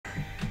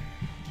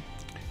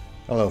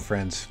Hello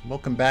friends,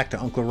 welcome back to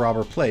Uncle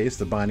Robert Plays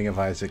The Binding of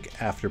Isaac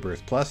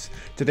Afterbirth Plus.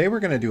 Today we're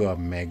going to do a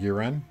Maggie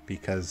run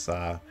because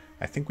I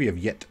think we have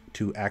yet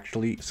to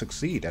actually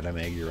succeed at a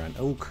Maggie run.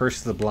 Oh,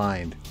 curse the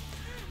blind.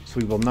 So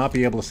we will not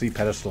be able to see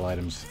pedestal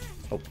items.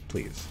 Oh,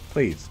 please,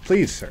 please,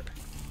 please, sir.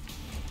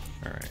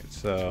 Alright,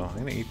 so I'm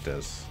going to eat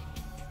this.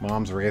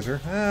 Mom's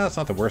razor? That's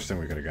not the worst thing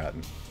we could have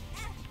gotten.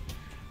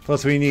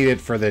 Plus we need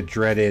it for the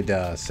dreaded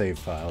save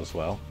file as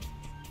well.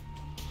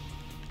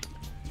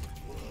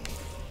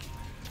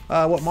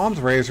 What Mom's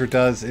Razor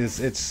does is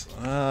it's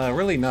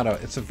really not a...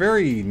 It's a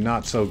very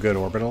not so good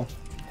orbital.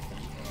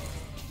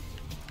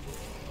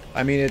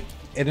 I mean,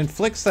 it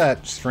inflicts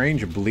that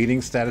strange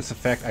bleeding status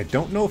effect. I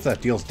don't know if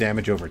that deals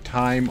damage over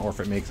time or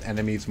if it makes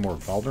enemies more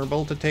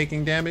vulnerable to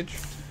taking damage.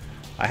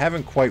 I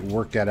haven't quite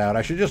worked that out.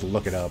 I should just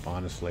look it up,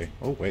 honestly.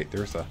 Oh, wait,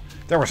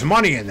 there was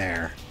money in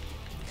there!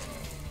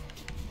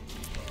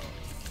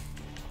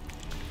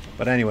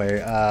 But anyway,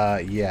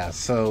 yeah,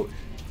 so...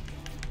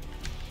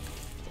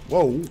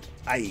 Whoa!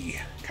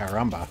 Ay,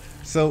 caramba.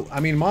 So, I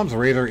mean, Mom's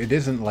Razor, it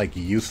isn't, like,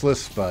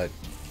 useless, but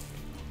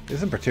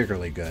isn't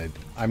particularly good.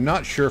 I'm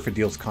not sure if it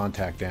deals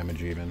contact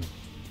damage, even.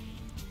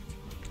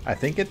 I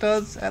think it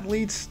does, at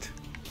least.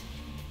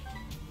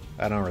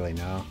 I don't really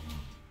know.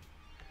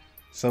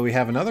 So we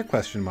have another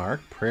question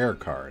mark, prayer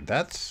card.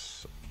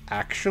 That's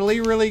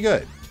actually really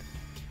good.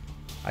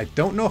 I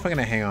don't know if I'm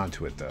going to hang on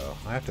to it, though.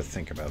 I have to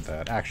think about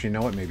that. Actually, you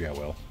know what? Maybe I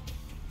will.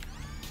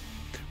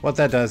 What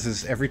that does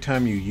is every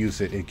time you use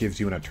it, it gives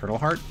you an Eternal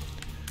Heart.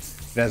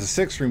 It has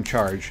a 6-room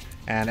charge,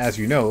 and as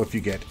you know, if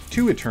you get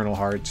 2 Eternal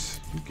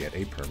Hearts, you get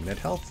a permanent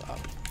health up.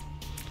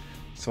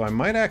 So I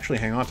might actually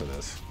hang on to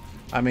this.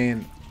 I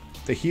mean,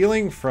 the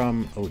healing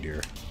from... Oh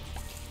dear.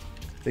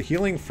 The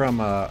healing from,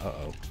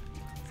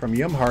 from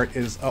Yum Heart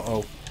is...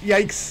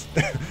 Yikes!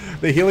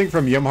 The healing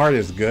from Yum Heart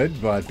is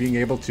good, but being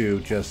able to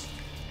just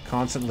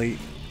constantly...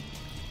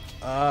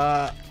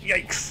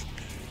 Yikes!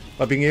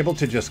 But being able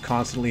to just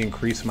constantly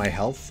increase my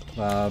health,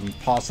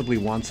 possibly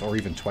once or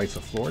even twice a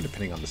floor,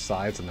 depending on the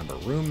size and number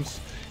of rooms,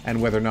 and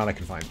whether or not I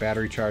can find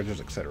battery chargers,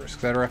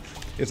 etc.,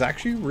 is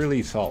actually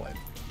really solid.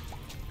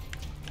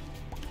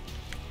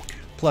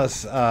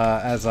 Plus,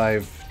 as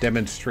I've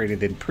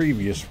demonstrated in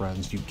previous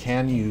runs, you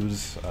can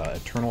use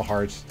Eternal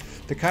Hearts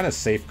to kind of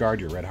safeguard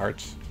your red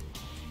hearts.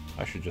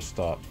 I should just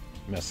stop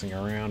messing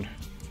around.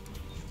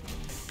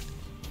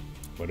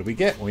 What do we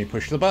get when we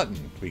push the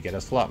button? We get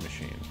a slot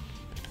machine.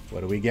 What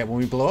do we get when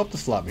we blow up the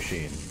slot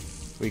machine?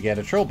 We get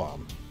a troll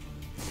bomb.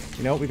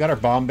 You know, we got our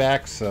bomb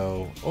back,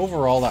 so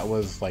overall that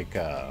was like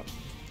a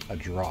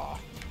draw.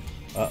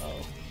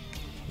 Uh-oh.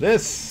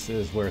 This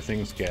is where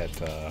things get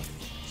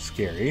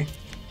scary.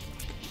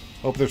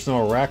 Hope there's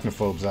no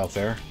arachnophobes out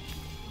there.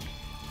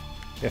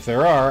 If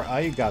there are,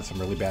 I got some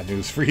really bad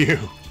news for you.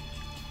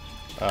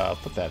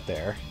 Put that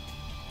there.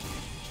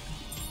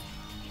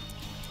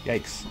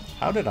 Yikes.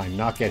 How did I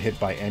not get hit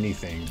by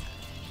anything?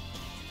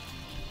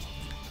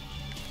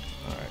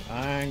 Alright,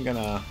 I'm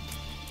gonna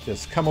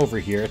just come over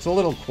here. It's a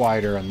little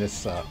quieter on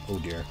this,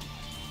 oh dear.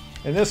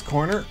 In this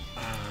corner,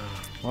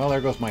 well,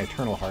 there goes my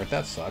Eternal Heart.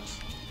 That sucks.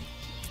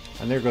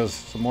 And there goes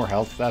some more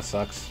health. That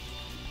sucks.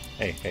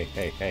 Hey, hey,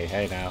 hey, hey,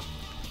 hey now.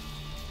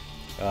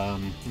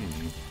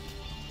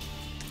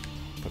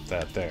 Put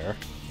that there.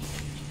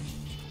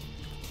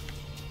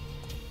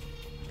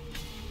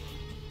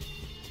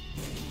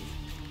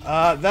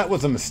 That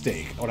was a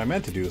mistake. What I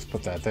meant to do is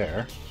put that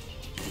there.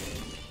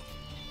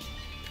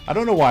 I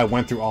don't know why I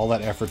went through all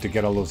that effort to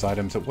get all those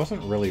items. It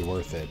wasn't really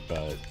worth it,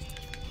 but...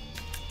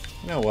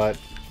 You know what?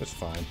 It's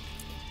fine.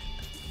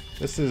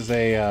 This is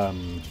a,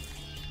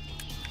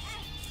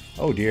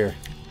 Oh dear.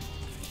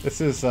 This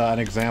is an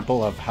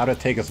example of how to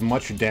take as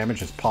much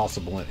damage as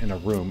possible in a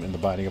room in The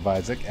Binding of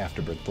Isaac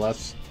Afterbirth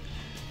Plus.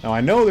 Now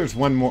I know there's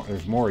more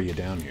of you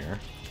down here.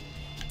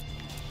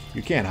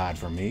 You can't hide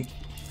from me.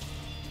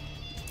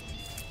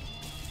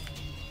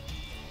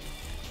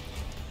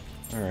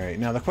 Alright,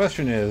 now the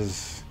question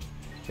is...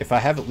 If I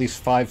have at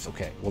least 5...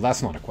 Okay, well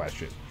that's not a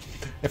question.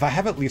 If I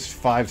have at least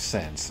 5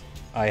 cents,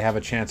 I have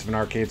a chance of an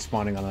arcade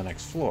spawning on the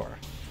next floor.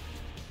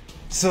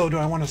 So do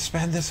I want to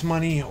spend this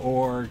money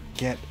or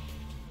get,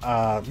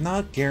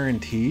 not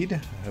guaranteed,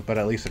 but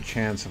at least a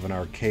chance of an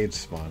arcade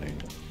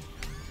spawning?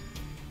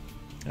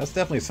 That's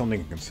definitely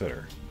something to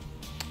consider.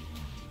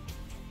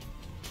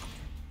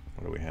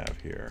 What do we have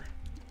here?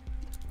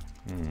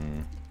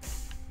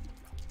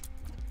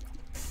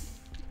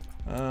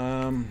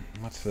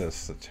 What's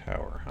this? The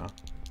tower, huh?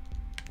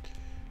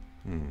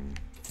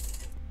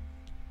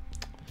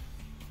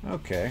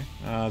 Okay,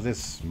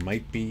 this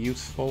might be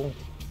useful.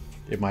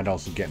 It might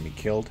also get me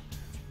killed.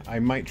 I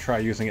might try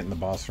using it in the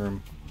boss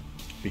room,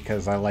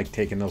 because I like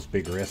taking those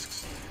big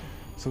risks.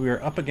 So we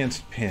are up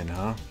against Pin,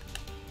 huh?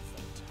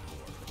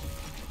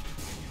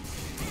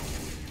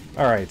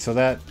 Alright, so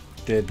that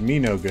did me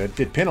no good.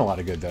 Did Pin a lot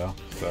of good, though.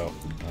 So,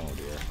 oh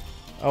dear.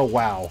 Oh,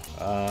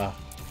 wow.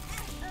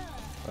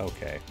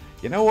 Okay.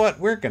 You know what?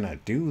 We're gonna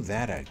do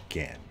that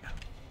again.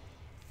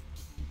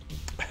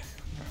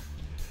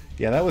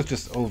 Yeah, that was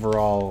just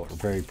overall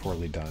very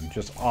poorly done.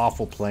 Just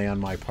awful play on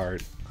my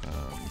part.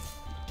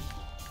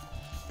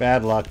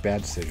 Bad luck,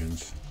 bad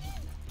decisions.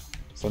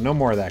 So no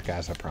more of that,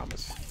 guys, I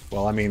promise.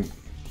 Well, I mean,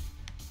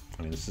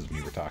 this is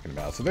me we're talking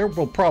about. So there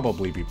will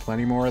probably be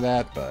plenty more of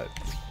that, but...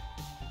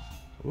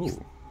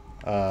 Ooh.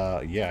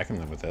 Yeah, I can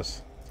live with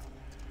this.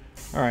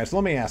 Alright, so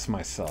let me ask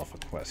myself a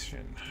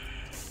question.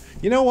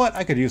 You know what?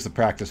 I could use the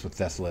practice with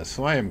Deathless,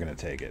 so I am going to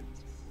take it.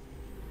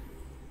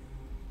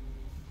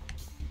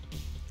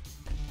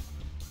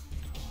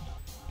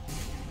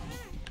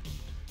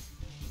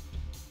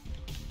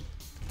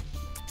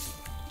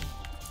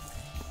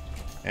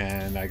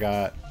 And I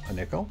got a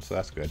nickel, so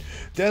that's good.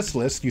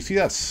 Deathless, you see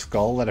that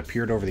skull that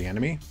appeared over the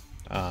enemy?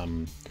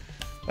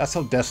 That's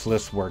how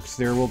Deathless works.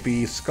 There will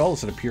be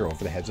skulls that appear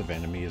over the heads of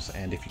enemies,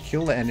 and if you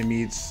kill the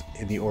enemies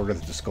in the order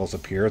that the skulls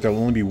appear, there will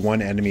only be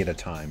one enemy at a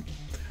time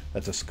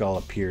that the skull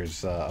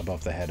appears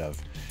above the head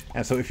of.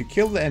 And so if you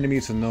kill the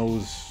enemies in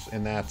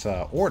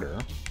that order...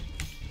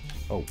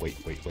 Oh, wait.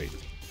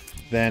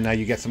 Then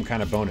you get some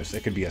kind of bonus.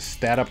 It could be a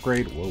stat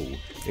upgrade. Whoa.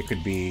 It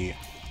could be...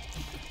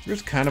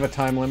 There's kind of a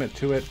time limit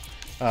to it.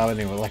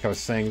 Anyway, like I was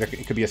saying,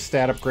 it could be a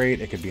stat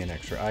upgrade. It could be an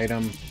extra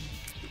item.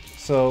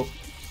 So...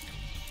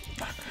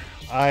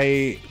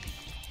 I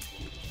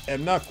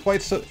am not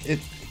quite so...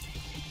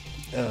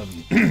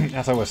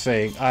 as I was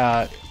saying,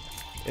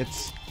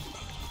 it's...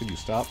 Could you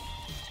stop?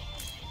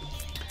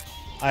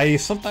 I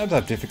sometimes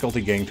have difficulty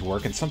getting to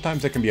work, and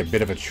sometimes it can be a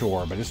bit of a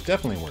chore, but it's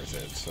definitely worth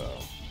it, so...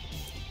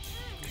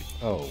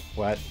 Oh,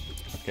 what?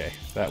 Okay,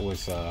 that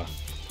was,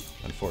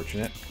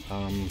 unfortunate.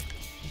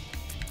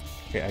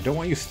 Okay, I don't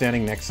want you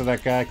standing next to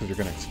that guy, because you're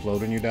gonna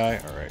explode when you die.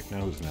 Alright,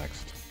 now who's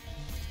next?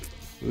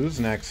 Who's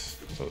next?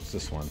 So it's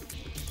this one.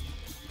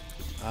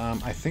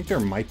 I think there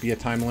might be a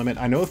time limit.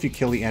 I know if you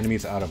kill the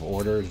enemies out of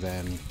order,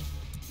 then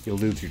you'll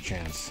lose your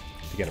chance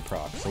to get a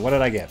proc. So what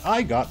did I get?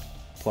 I got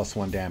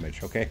 +1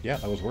 damage. Okay, yeah,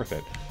 that was worth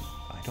it.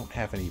 I don't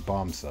have any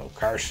bombs, though.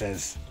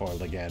 Curses!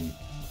 Foiled again.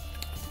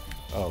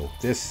 Oh,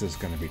 this is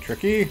going to be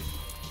tricky.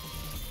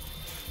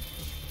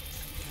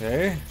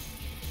 Okay.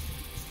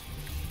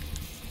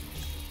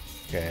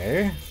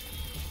 Okay.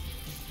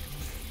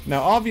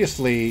 Now,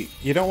 obviously,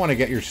 you don't want to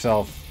get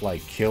yourself,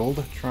 like,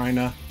 killed trying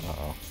to...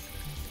 Uh-oh.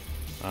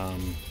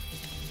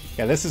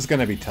 Yeah, this is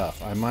gonna be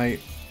tough. I might...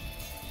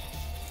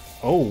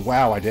 Oh,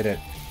 wow, I did it.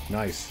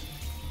 Nice.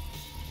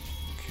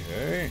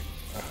 Okay.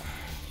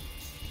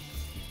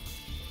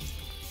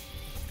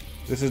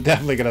 This is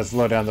definitely gonna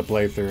slow down the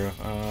playthrough.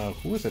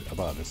 Who is it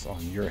about this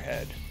on your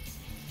head?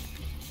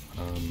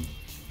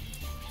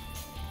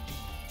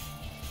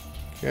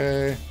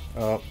 Okay.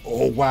 Oh,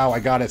 wow,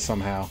 I got it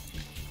somehow.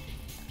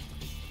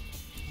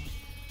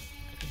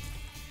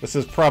 This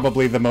is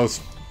probably the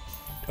most...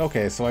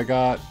 Okay, so I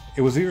got...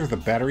 It was either the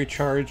battery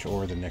charge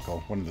or the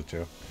nickel. One of the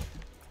two.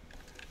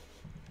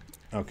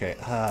 Okay.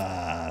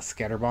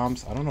 Scatter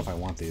bombs. I don't know if I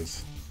want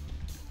these.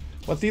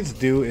 What these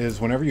do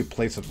is whenever you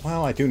place it...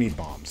 Well, I do need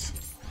bombs.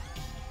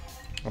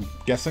 I'm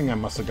guessing I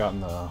must have gotten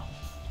the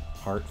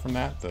heart from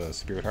that. The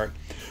spirit heart.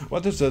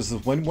 What this does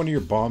is when one of your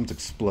bombs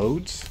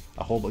explodes,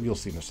 you'll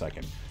see in a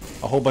second,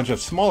 a whole bunch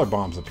of smaller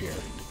bombs appear.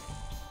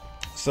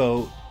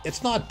 So,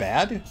 it's not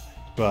bad,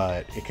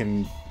 but it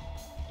can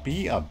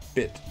be a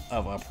bit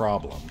of a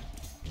problem.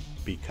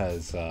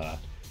 Because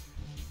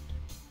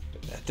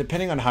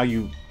depending on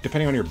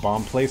your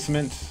bomb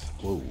placement,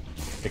 ooh,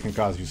 it can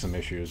cause you some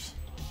issues.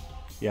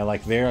 Yeah,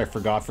 like there, I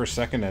forgot for a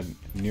second and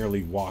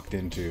nearly walked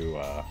into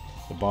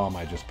the bomb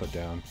I just put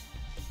down.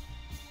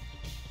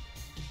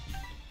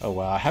 Oh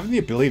wow, having the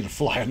ability to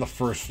fly on the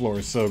first floor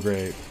is so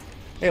great.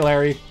 Hey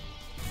Larry.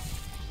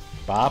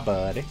 Bye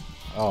buddy.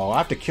 Oh, I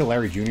have to kill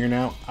Larry Jr.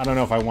 now? I don't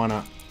know if I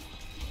wanna...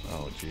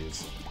 Oh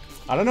jeez.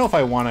 I don't know if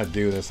I wanna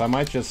do this. I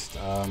might just,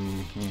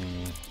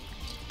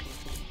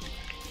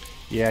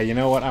 Yeah, you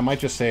know what? I might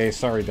just say,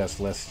 sorry,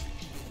 Deathless.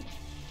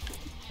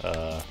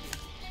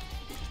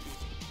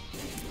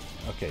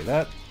 Okay,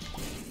 that...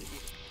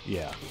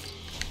 Yeah.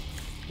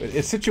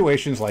 It's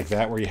situations like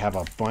that where you have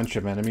a bunch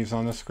of enemies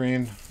on the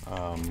screen.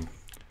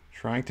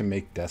 Trying to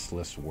make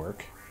Deathless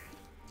work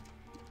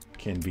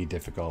can be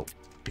difficult.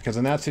 Because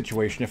in that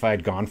situation, if I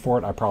had gone for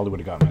it, I probably would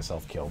have gotten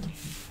myself killed.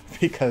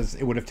 Because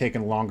it would have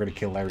taken longer to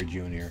kill Larry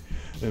Jr.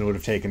 than it would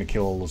have taken to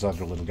kill all those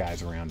other little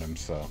guys around him,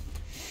 so...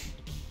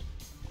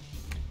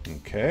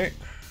 Okay.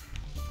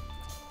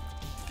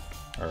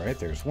 Alright,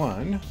 there's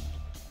one.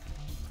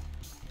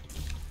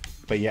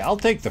 But yeah, I'll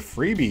take the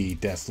freebie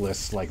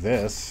Deathless like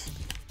this.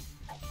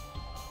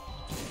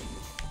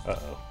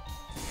 Uh-oh.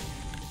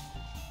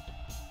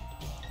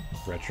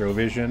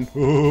 Retrovision.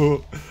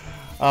 Ooh.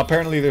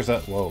 Apparently there's a...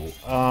 Whoa.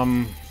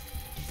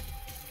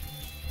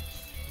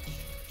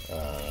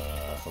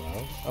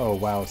 Hello? Oh,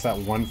 wow, it's that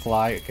one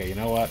fly. Okay, you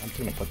know what? I'm just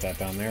gonna put that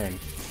down there and...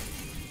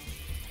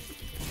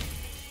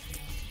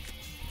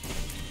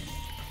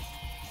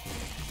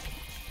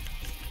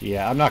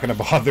 Yeah, I'm not gonna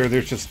bother.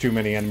 There's just too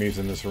many enemies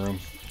in this room.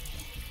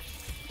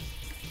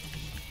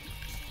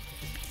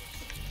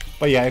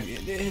 But yeah,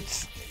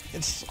 it's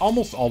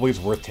almost always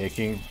worth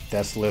taking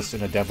Deathless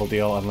in a Devil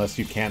Deal unless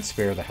you can't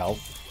spare the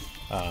health.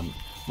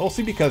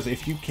 Mostly because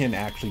if you can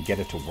actually get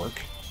it to work,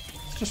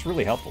 just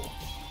really helpful.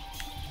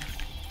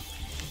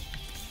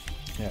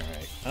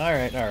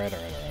 Alright.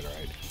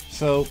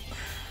 So...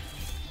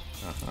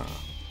 I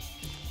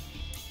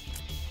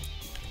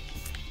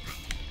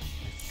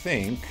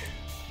think...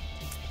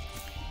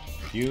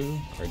 You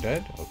are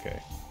dead?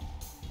 Okay.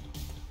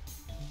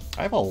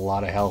 I have a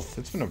lot of health.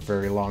 It's been a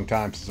very long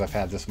time since I've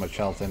had this much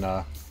health in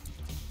a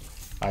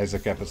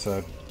Isaac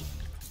episode.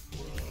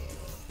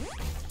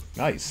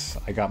 Nice.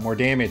 I got more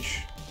damage.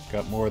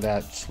 Got more of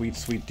that sweet,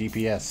 sweet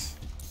DPS.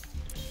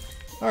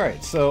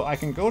 Alright, so I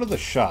can go to the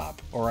shop,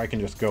 or I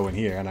can just go in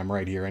here, and I'm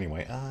right here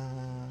anyway.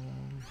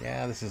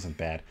 Yeah, this isn't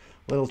bad.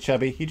 Little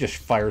Chubby, he just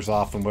fires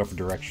off in whatever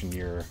direction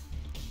you're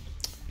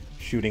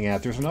shooting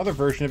at. There's another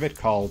version of it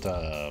called,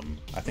 I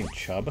think,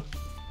 Chub,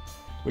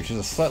 which is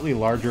a slightly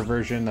larger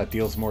version that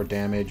deals more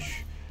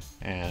damage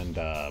and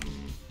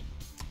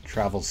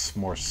travels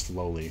more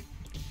slowly.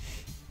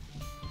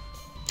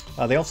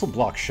 They also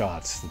block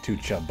shots, the two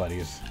Chub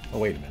buddies. Oh,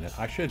 wait a minute.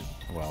 I should...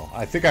 Well,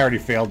 I think I already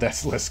failed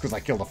Death's List because I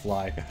killed a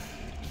fly.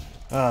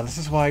 This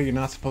is why you're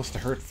not supposed to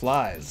hurt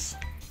flies.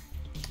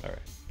 Alright.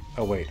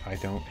 Oh, wait. I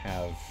don't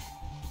have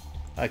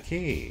a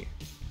key.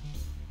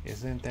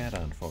 Isn't that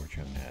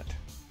unfortunate?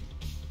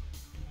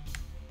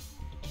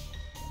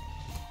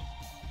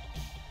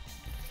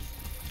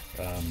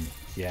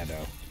 Yeah,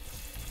 no.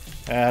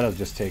 That'll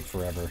just take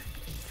forever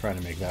trying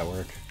to make that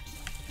work.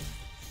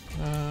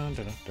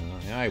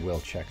 I will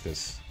check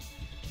this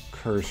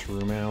curse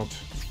room out.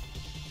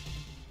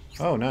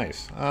 Oh,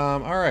 nice.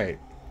 Alright.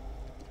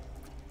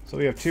 So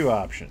we have two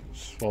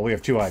options. Well, we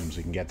have two items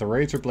we can get. The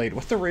Razor Blade.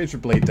 What the Razor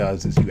Blade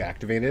does is you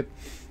activate it,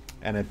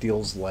 and it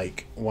deals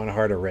like 1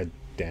 heart of red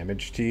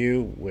damage to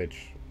you,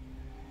 which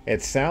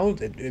it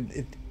sounds...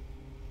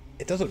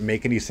 It doesn't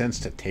make any sense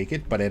to take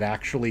it, but it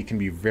actually can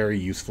be very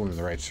useful in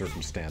the right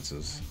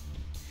circumstances.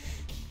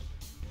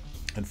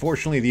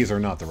 Unfortunately, these are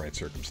not the right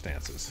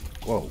circumstances.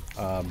 Whoa.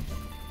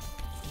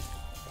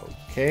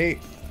 Okay.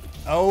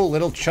 Oh,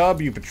 little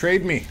Chub, you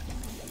betrayed me.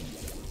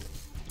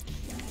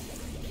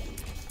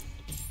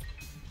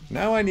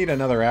 Now I need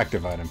another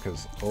active item,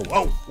 because... Oh,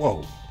 whoa,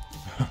 whoa.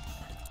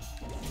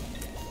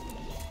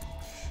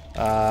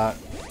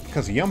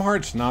 Because Yum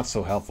Heart's not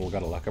so helpful.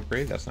 Got a luck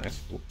upgrade, that's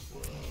nice.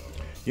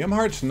 Yum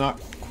Heart's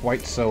not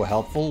quite so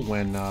helpful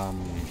when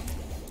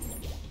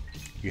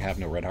you have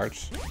no red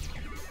hearts.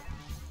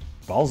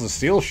 Balls of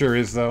Steel sure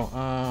is, though. Do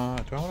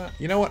I want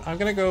to... You know what? I'm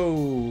going to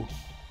go...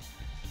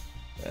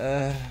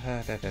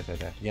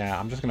 Yeah,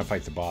 I'm just going to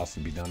fight the boss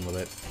and be done with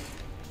it.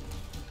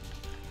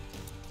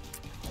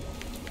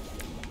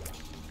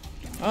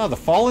 Oh, the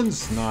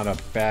Fallen's not a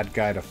bad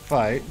guy to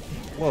fight.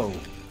 Whoa.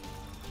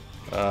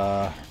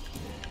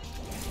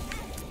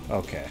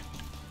 Okay.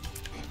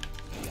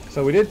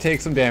 So we did take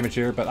some damage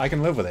here, but I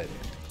can live with it.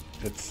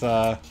 It's,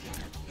 it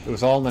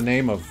was all in the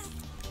name of,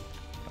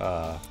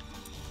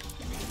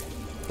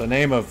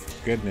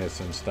 goodness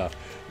and stuff.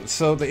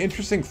 So the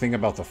interesting thing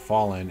about the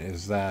Fallen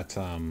is that,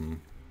 when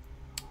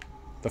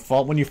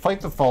you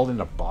fight the Fallen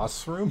in a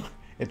boss room,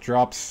 it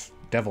drops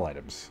devil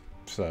items.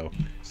 So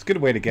it's a good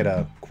way to get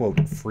a,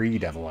 quote, free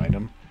devil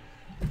item.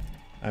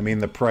 I mean,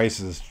 the price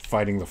is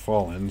fighting the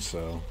Fallen,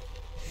 so...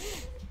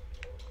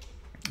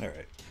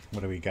 Alright.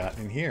 What do we got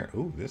in here?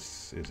 Ooh,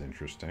 this is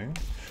interesting.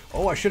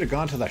 Oh, I should have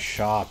gone to the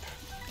shop.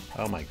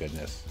 Oh my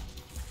goodness.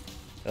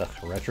 Ugh,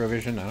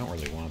 Retrovision? I don't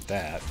really want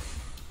that.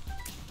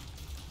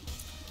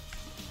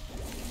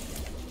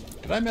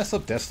 Did I mess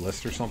up Death's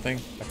List or something?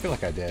 I feel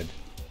like I did.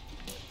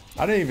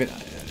 I didn't even...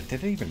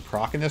 Did it even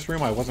proc in this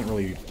room? I wasn't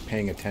really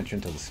paying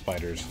attention to the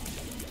spiders.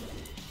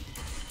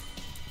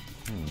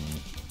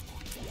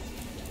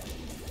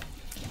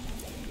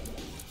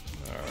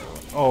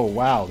 Oh,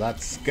 wow. That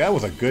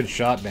was a good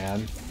shot,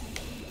 man.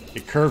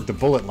 It curved the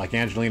bullet like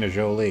Angelina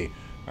Jolie.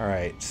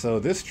 Alright, so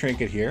this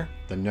trinket here,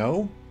 the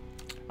No,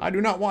 I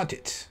do not want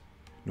it.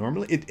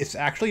 Normally, it's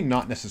actually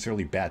not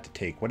necessarily bad to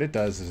take. What it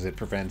does is it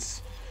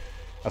prevents...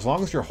 As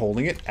long as you're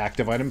holding it,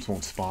 active items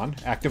won't spawn.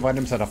 Active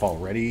items that have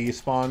already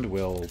spawned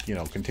will, you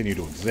know, continue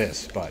to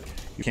exist, but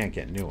you can't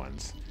get new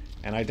ones.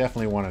 And I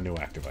definitely want a new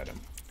active item.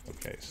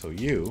 Okay, so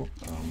you...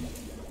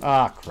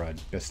 crud.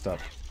 Messed up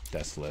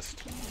Death's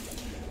List.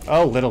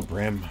 Oh, Little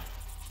Brim.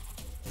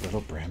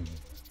 Little Brim.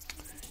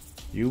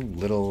 You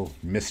little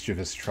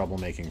mischievous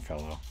troublemaking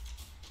fellow.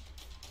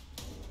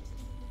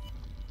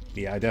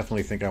 Yeah, I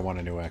definitely think I want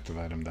a new active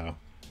item, though.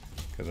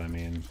 Because, I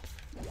mean...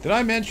 Did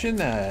I mention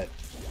that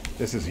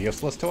this is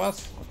useless to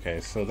us?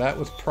 Okay, so that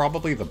was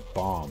probably the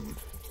bomb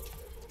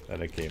that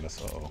it gave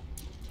us. Oh.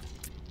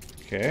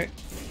 Okay.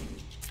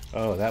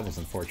 Oh, that was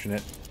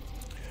unfortunate.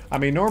 I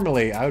mean,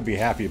 normally I would be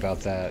happy about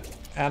that.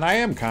 And I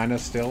am kind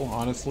of still,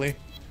 honestly.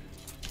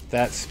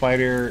 That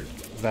spider...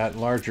 that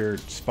larger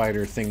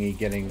spider thingy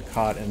getting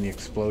caught in the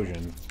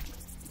explosion.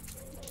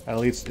 At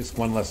least it's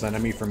one less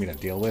enemy for me to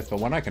deal with, but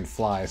when I can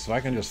fly, so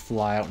I can just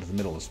fly out into the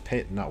middle of this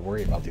pit and not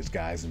worry about these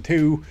guys. And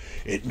two,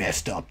 it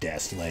messed up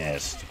Death's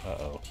List.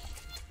 Uh-oh.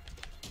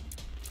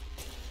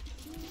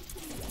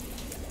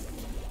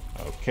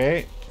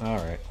 Okay,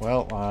 alright.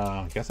 Well,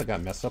 I guess I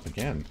got messed up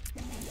again.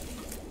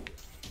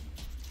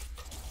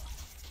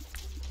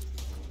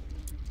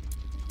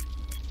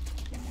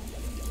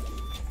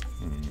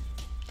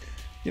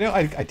 You know,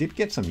 I did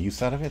get some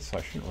use out of it, so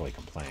I shouldn't really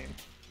complain.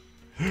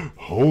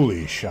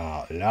 Holy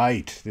shot,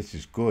 light. This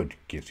is good.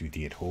 Gives you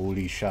the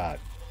holy shot.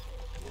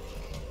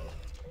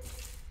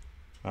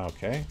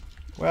 Okay.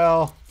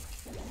 Well,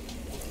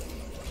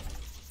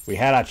 we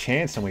had our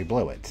chance and we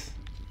blew it.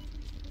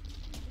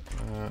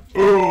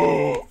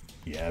 Oh!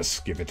 Yes,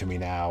 give it to me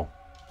now.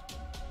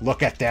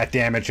 Look at that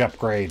damage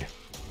upgrade.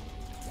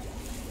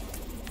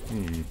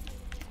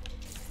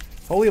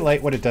 Holy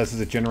light, what it does is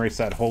it generates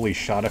that holy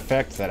shot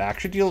effect that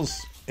actually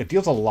deals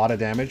a lot of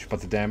damage, but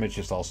the damage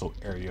is also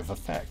area of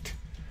effect.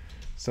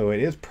 So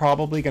it is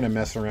probably going to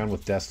mess around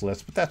with Death's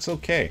List, but that's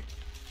okay.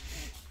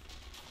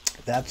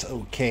 That's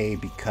okay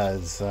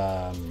because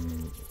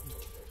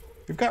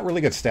we've got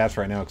really good stats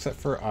right now, except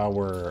for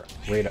our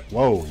rate of...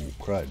 Whoa,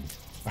 crud.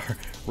 Our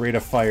rate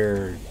of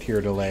fire,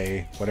 tier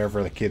delay,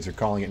 whatever the kids are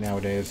calling it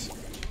nowadays.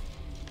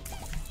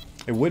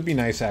 It would be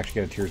nice to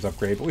actually get a tiers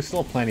upgrade, but we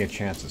still have plenty of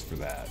chances for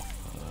that.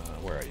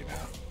 Where are you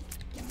now?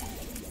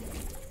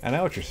 I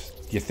know what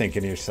you're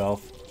thinking to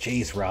yourself.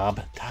 Jeez,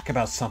 Rob, talk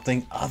about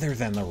something other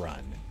than the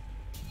run.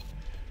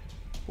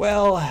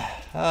 Well,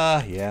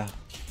 yeah.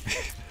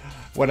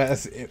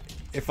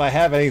 If I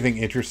have anything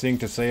interesting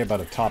to say about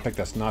a topic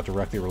that's not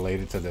directly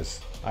related to this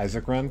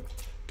Isaac run,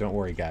 don't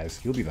worry, guys.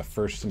 You'll be the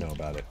first to know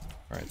about it.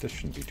 Alright, this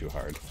shouldn't be too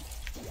hard.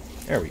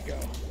 There we go.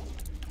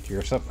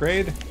 Tiers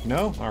upgrade?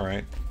 No?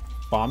 Alright.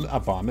 A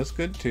bomb is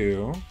good,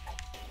 too.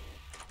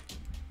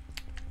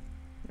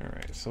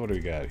 Alright, so what do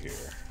we got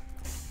here?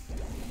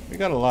 We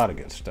got a lot of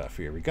good stuff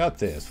here. We got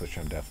this, which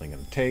I'm definitely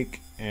going to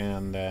take.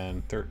 And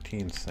then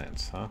 13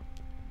 cents, huh?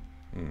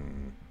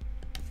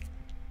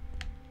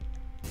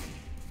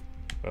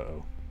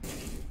 Uh-oh.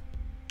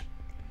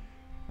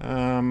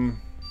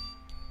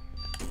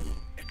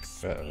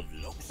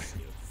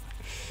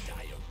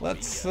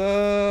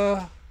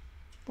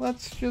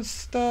 Let's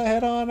just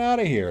head on out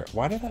of here.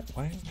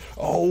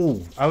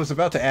 Oh, I was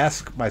about to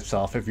ask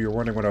myself if you were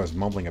wondering what I was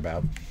mumbling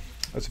about.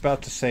 I was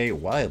about to say,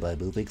 why am I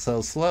moving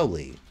so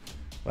slowly?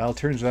 Well, it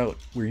turns out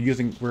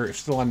we're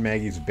still on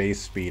Maggie's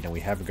base speed, and we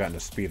haven't gotten a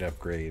speed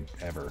upgrade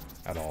ever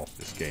at all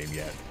this game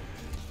yet.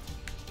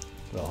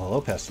 Well,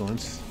 hello,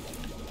 Pestilence.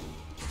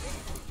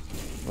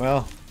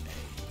 Well,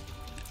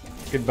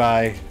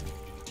 goodbye.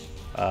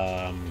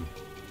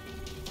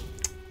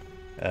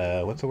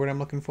 What's the word I'm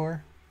looking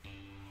for?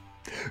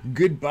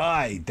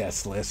 Goodbye,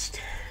 Death's List.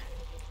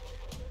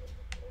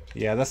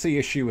 Yeah, that's the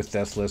issue with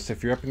Death's List.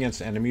 If you're up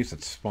against enemies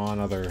that spawn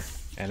other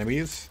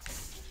enemies,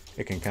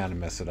 it can kind of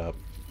mess it up.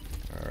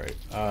 Alright.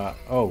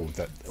 Oh,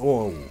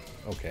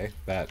 okay.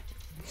 That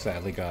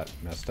sadly got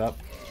messed up.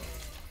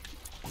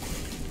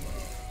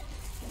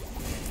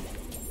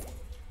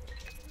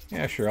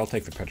 Yeah, sure, I'll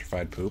take the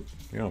petrified poop.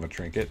 You don't have a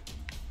trinket.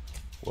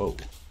 Whoa.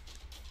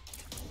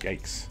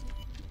 Yikes.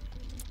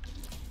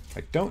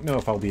 I don't know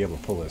if I'll be able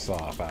to pull this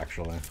off,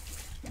 actually.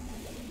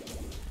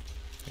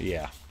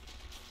 Yeah.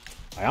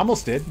 I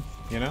almost did,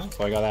 you know?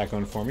 So I got that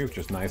going for me, which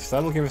is nice.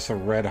 That'll give us a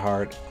red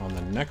heart on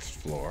the next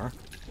floor.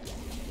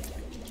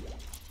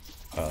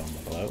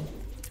 Hello?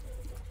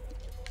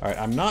 Alright,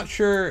 I'm not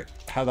sure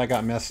how that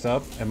got messed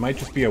up. It might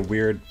just be a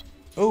weird...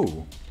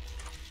 Oh!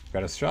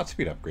 Got a shot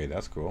speed upgrade,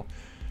 that's cool.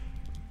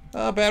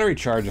 Battery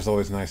charge is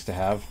always nice to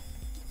have.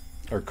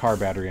 Or car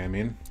battery, I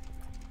mean.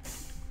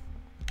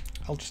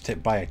 I'll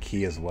just buy a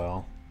key as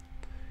well.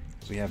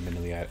 Because we haven't been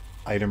to the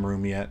item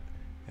room yet.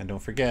 And don't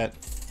forget,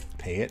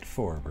 pay it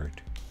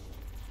forward.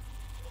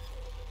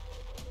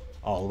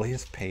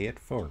 Always pay it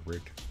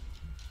forward.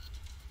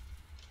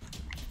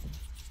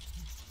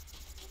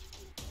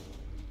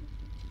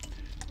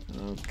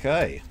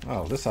 Okay.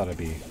 Oh, this ought to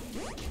be...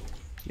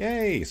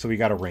 Yay! So we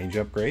got a range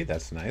upgrade.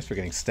 That's nice. We're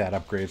getting stat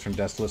upgrades from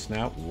Death's List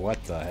now.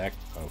 What the heck?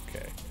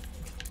 Okay.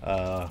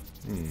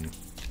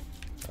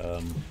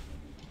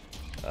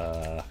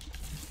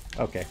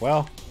 Okay,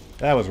 well,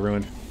 that was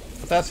ruined.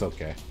 But that's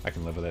okay. I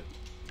can live with it.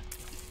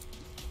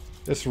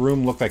 This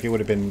room looked like it would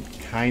have been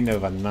kind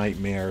of a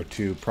nightmare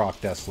to proc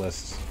Death's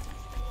Lists.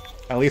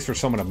 At least for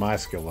someone of my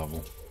skill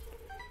level.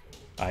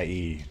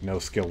 I.e., no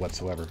skill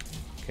whatsoever.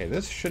 Okay,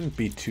 this shouldn't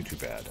be too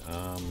bad.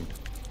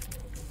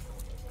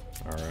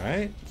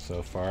 Alright,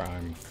 so far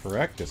I'm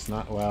correct. It's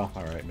not, well,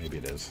 alright, maybe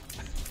it is.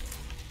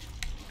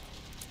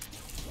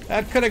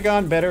 That could have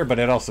gone better, but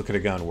it also could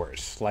have gone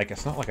worse. Like,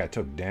 it's not like I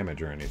took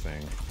damage or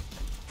anything.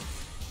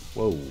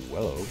 Whoa,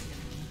 hello.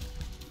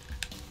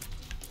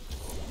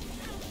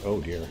 Oh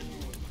dear.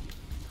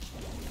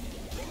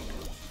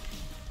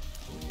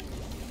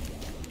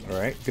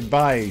 Alright,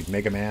 goodbye,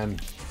 Mega Man.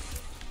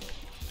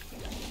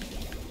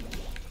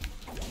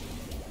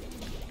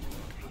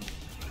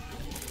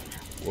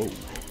 Whoa.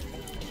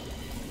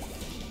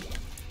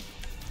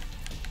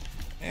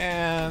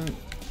 And...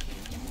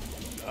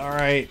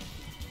 Alright.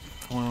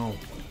 Well...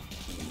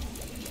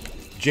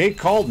 Jake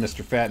called,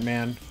 Mr. Fat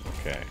Man.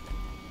 Okay.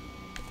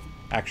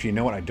 Actually, you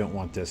know what? I don't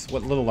want this.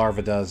 What Little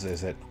Larva does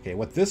is it... Okay,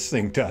 what this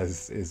thing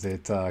does is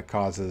it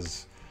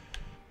causes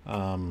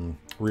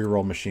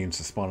reroll machines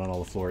to spawn on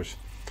all the floors.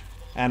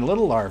 And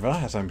Little Larva,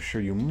 as I'm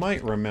sure you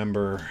might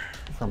remember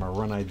from a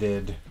run I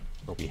did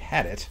where we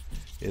had it,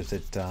 is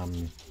it,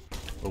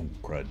 oh,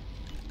 crud.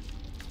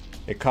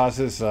 It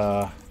causes,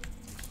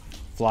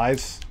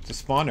 flies to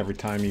spawn every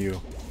time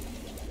you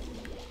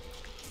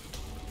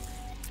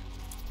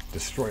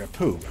destroy a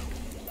poop.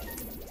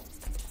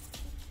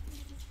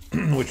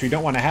 Which we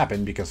don't want to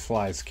happen because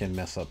flies can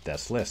mess up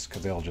Death's List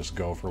because they'll just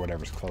go for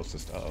whatever's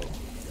closest. Uh-oh.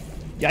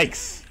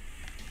 Yikes!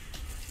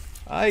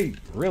 I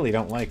really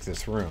don't like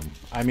this room.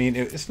 I mean,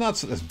 it's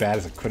not as bad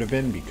as it could have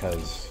been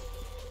because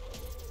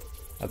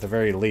at the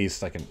very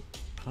least I can...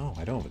 Oh,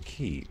 I don't have a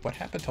key. What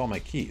happened to all my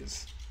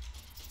keys?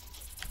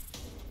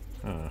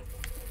 Huh.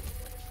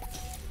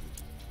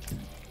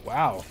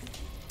 Wow.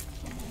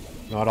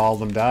 Not all of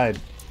them died.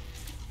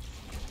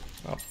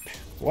 Oh,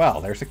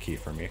 well, there's a key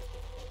for me.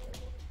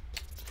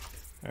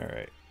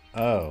 Alright.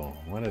 Oh,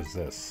 what is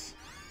this?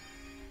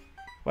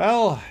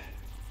 Well,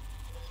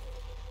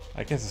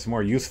 I guess it's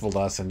more useful to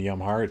us in Yum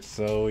Heart,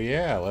 so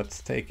yeah,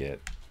 let's take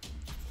it.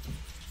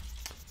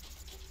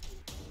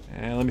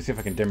 And let me see if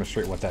I can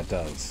demonstrate what that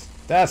does.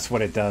 That's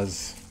what it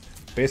does.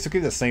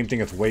 Basically the same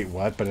thing as Wait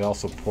What, but it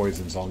also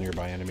poisons all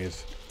nearby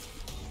enemies.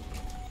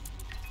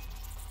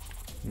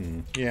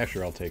 Yeah,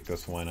 sure, I'll take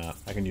this. Why not?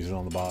 I can use it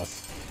on the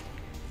boss.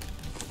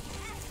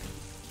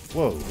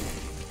 Whoa.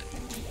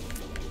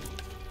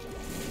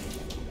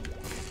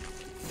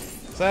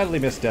 Sadly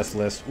missed Death's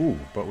List. Ooh,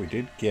 but we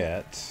did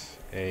get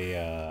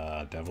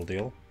a Devil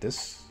Deal.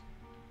 This...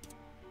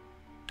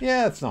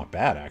 Yeah, it's not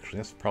bad, actually.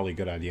 That's probably a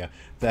good idea.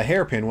 The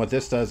hairpin, what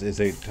this does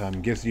is it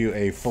gives you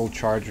a full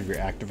charge of your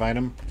active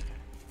item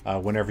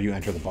whenever you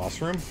enter the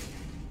boss room.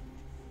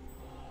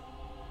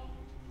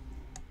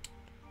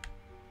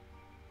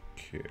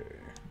 Okay.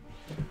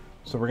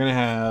 So we're going to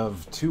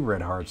have 2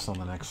 red hearts on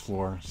the next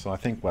floor. So I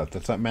think, what,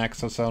 does that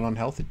max us out on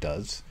health? It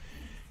does.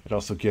 It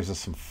also gives us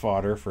some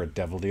fodder for a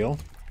Devil Deal.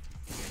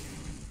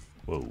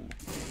 Whoa.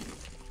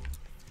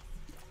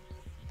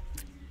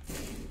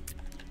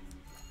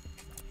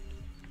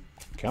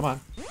 Come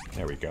on.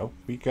 There we go.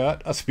 We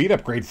got a speed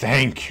upgrade.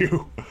 Thank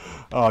you.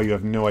 Oh, you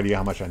have no idea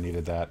how much I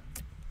needed that.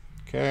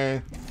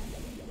 Okay.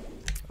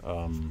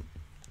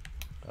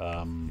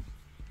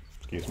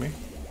 Excuse me.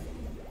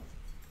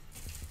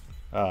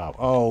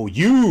 Oh,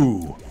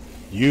 you!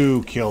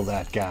 You kill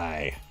that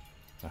guy.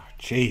 Oh,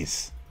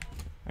 jeez.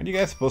 Aren't you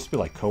guys supposed to be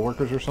like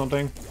coworkers or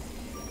something?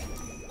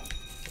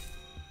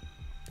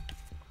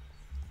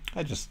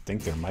 I just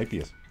think there might be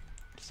a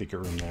secret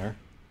room there.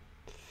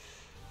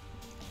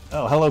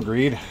 Oh, hello,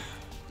 Greed.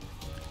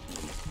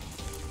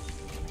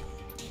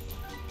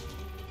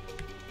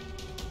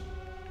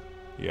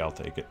 Yeah, I'll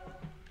take it.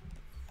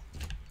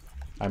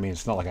 I mean,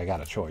 it's not like I got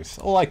a choice.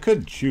 Well, I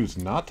could choose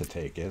not to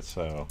take it,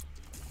 so,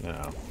 you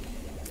know.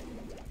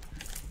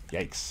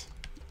 Yikes.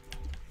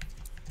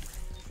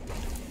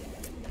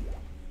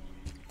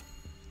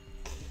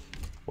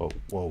 Whoa,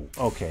 whoa,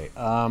 okay,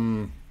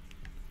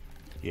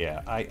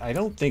 yeah, I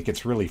don't think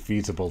it's really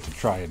feasible to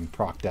try and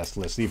proc Death's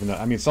List, even though,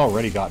 I mean, it's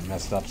already got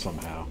messed up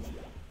somehow.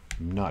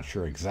 I'm not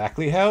sure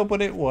exactly how,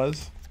 but it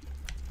was.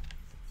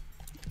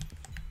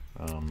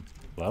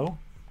 Hello?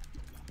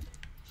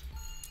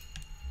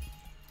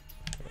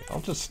 I'll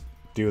just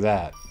do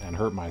that and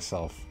hurt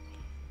myself.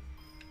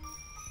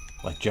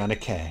 Like Johnny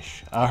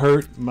Cash. I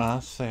hurt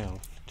myself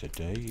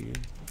today.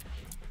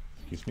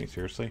 Excuse me,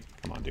 seriously?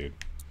 Come on, dude.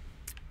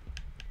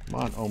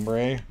 Come on,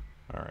 hombre.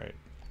 Alright.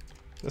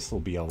 This will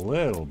be a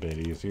little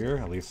bit easier.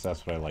 At least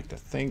that's what I like to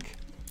think.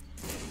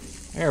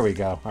 There we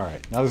go.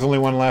 Alright, now there's only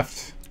one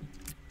left.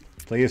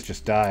 Please,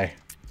 just die.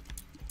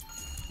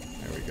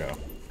 There we go.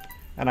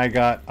 And I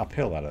got a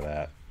pill out of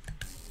that.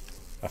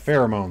 A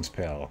pheromones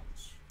pill.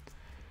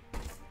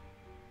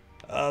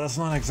 That's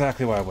not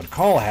exactly what I would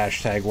call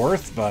hashtag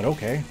worth, but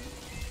okay.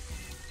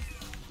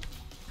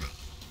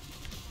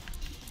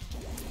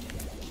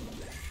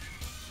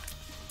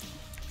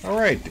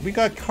 Alright, we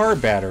got car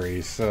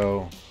batteries,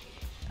 so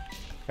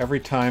every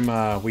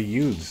time we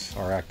use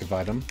our active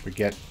item, we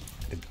get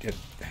it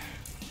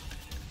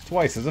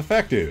twice as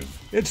effective.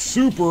 It's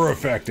super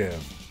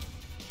effective.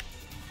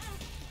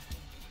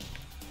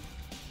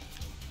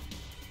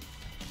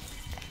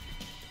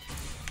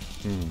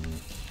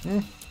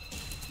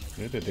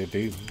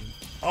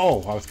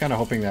 Oh, I was kind of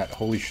hoping that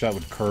Holy Shut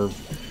would curve.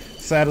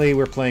 Sadly,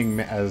 we're playing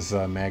as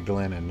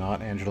Magdalene and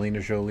not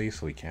Angelina Jolie,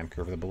 so we can't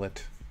curve the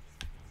bullet.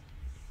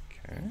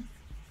 Okay.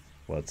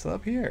 What's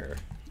up here?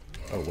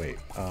 Oh, wait.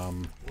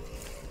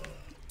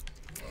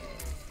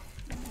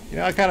 You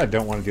know, I kind of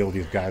don't want to deal with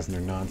these guys and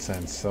their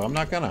nonsense, so I'm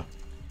not gonna.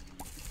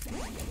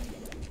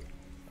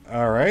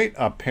 Alright,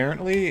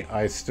 apparently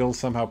I still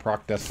somehow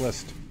proc Death's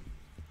List.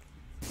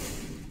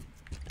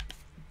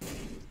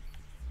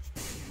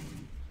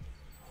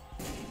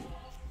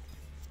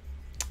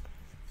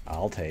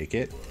 I'll take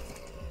it.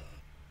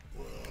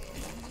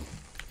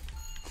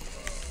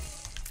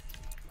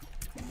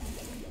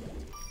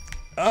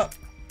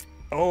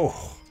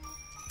 Oh!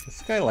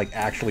 This guy, like,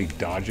 actually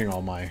dodging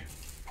all my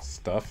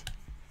stuff.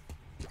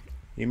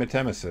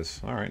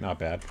 Hematemesis. Alright, not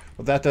bad.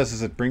 What that does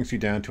is it brings you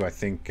down to, I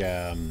think,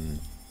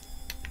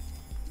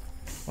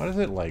 what is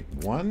it, like,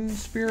 1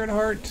 spirit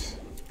heart?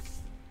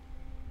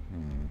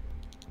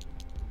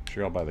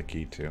 Sure, I'll buy the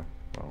key too.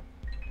 Well,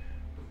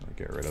 I'll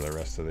get rid of the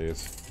rest of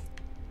these.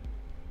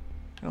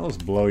 I'll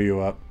just blow you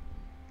up.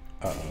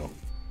 Uh-oh.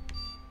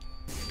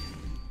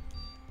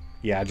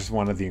 Yeah, I just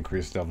wanted the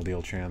increased double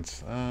deal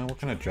chance. What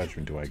kind of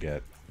judgment do I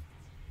get?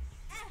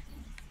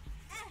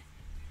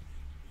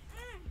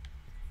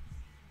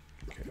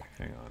 Okay,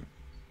 hang on.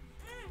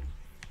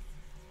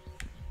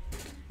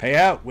 Pay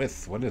out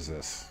with, what is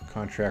this?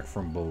 Contract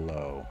from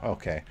below.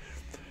 Okay.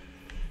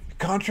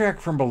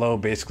 Contract from below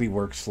basically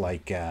works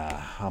like a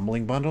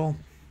humbling bundle.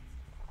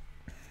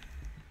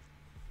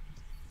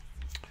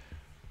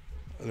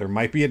 There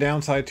might be a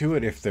downside to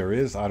it. If there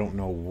is, I don't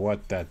know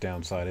what that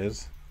downside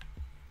is.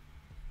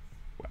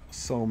 Wow,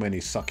 so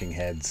many sucking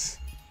heads.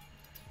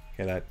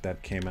 Okay,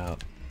 that came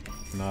out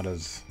not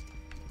as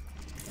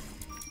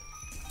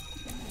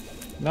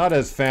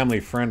family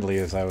friendly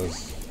as I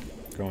was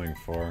going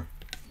for.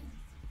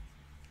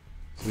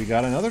 So we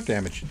got another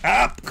damage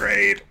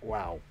upgrade.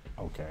 Wow.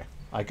 Okay.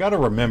 I gotta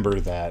remember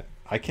that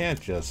I can't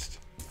just.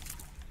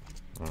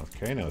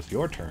 Okay, now it's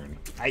your turn.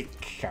 Ay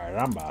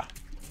caramba.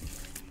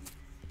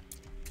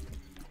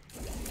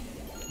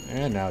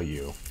 And now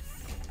you.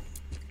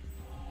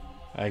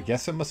 I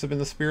guess it must have been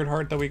the spirit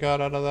heart that we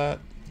got out of that.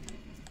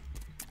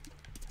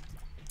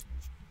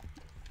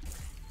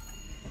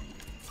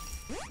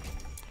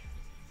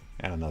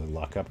 And another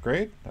luck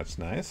upgrade. That's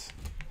nice.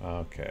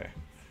 Okay.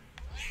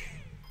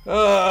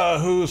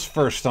 Who's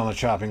first on the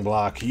chopping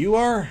block? You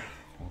are?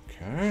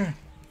 Okay.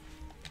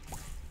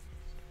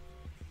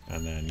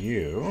 And then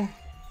you.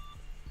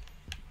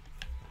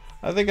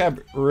 I think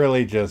I've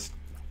really just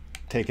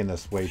taken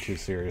this way too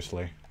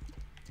seriously.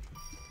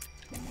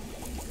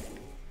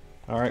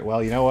 Alright,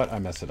 well, you know what? I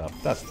messed it up.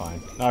 That's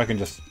fine. Now I can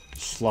just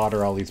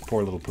slaughter all these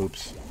poor little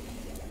poops.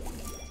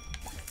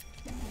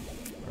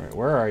 Alright,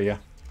 where are you?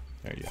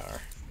 There you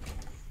are.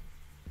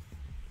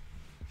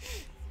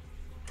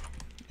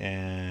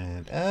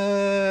 And,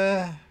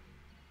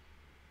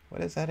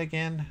 what is that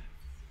again?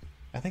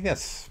 I think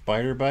that's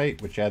Spider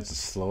Bite, which adds a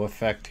slow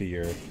effect to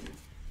your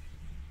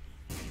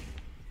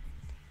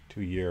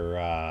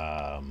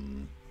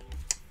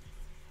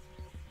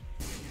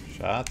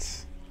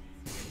shots.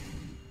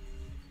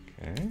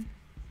 Okay.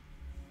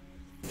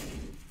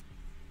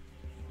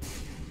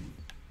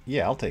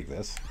 Yeah, I'll take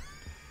this.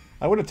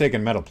 I would have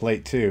taken metal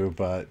plate too,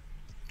 but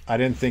I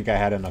didn't think I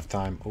had enough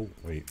time. Oh,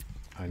 wait.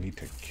 I need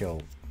to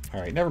kill.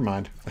 Alright, never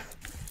mind.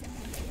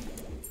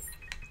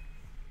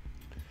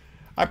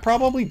 I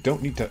probably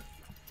don't need to...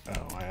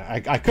 Oh,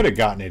 I could have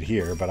gotten it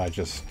here, but I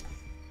just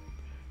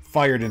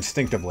fired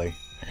instinctively.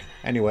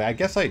 Anyway, I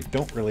guess I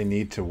don't really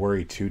need to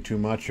worry too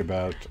much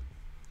about...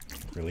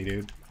 Really,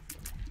 dude?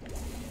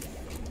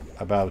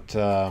 About,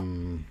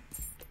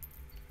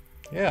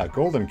 yeah,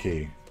 golden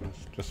key.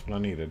 That's just what I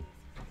needed.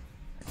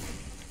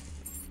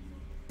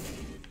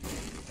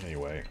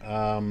 Anyway,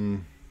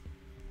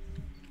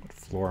 what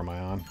floor am I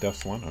on?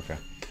 Death's one? Okay.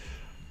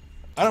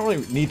 I don't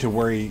really need to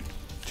worry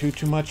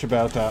too much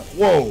about,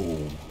 whoa,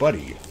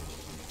 buddy.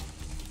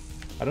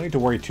 I don't need to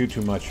worry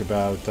too much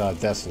about,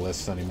 death's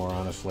lists anymore,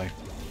 honestly.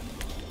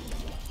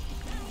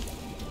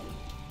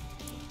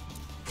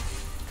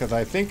 Because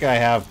I think I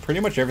have pretty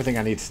much everything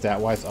I need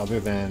stat-wise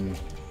other than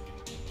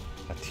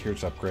a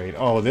Tears upgrade.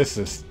 Oh, this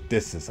is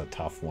a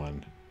tough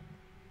one.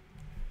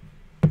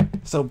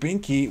 So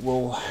Binky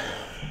will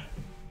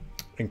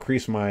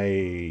increase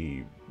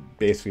my...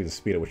 basically the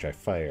speed at which I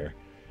fire.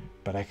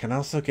 But I can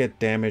also get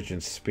damage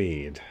and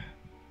speed.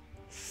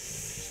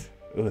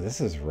 Ooh, this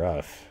is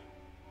rough.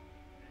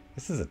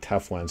 This is a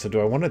tough one. So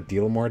do I want to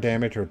deal more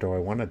damage or do I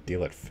want to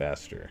deal it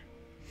faster?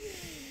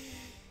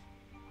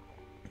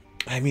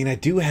 I mean, I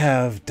do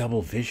have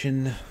double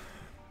vision.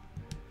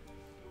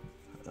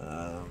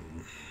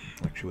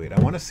 Actually, wait. I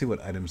want to see what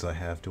items I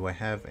have. Do I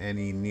have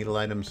any needle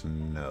items?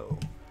 No.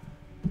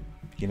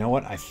 You know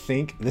what? I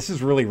think this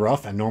is really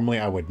rough, and normally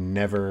I would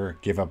never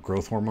give up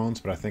growth hormones,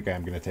 but I think I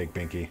am going to take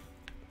Binky.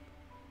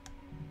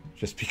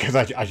 Just because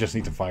I just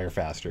need to fire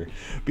faster.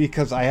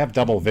 Because I have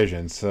double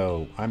vision,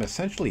 so I'm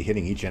essentially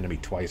hitting each enemy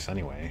twice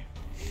anyway.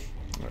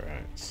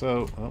 Alright,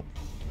 so... Oh,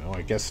 no,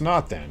 I guess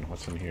not then.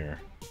 What's in here?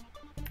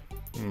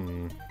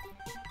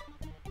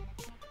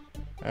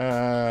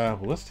 Well,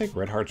 let's take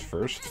red hearts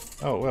first.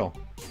 Oh, well.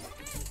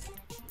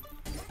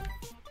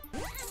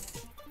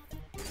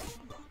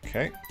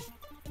 Okay.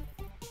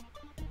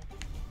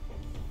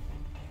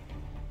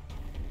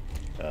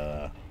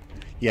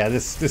 Yeah,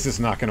 this is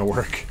not gonna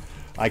work.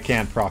 I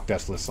can't proc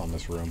Deathless on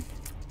this room.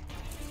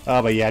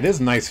 But yeah, it is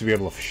nice to be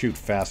able to shoot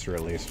faster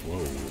at least.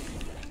 Whoa.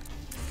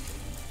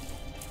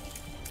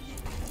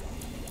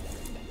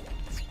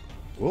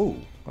 Whoa.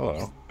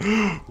 Hello.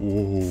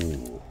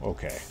 Ooh,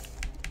 okay.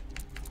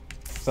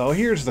 So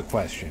here's the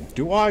question.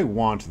 Do I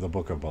want the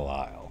Book of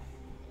Belial?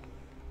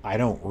 I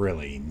don't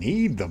really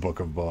need the Book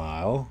of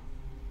Belial.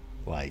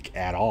 Like,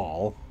 at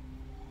all.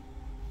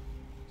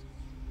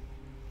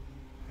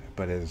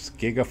 But is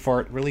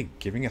Gigafart really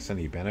giving us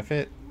any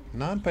benefit?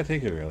 Not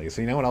particularly.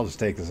 So you know what? I'll just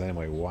take this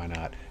anyway. Why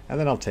not? And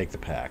then I'll take the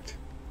Pact.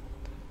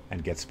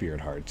 And get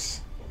Spirit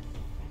Hearts.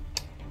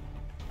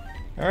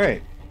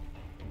 Alright.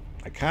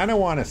 I kind of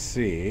want to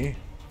see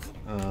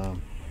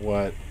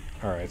what...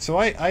 Alright, so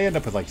I end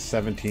up with like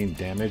 17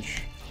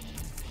 damage.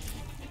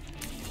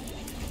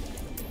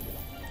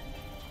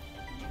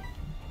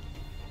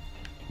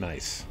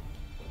 Nice.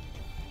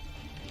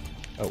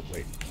 Oh,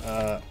 wait.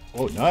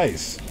 Oh,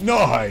 nice!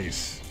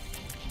 Nice!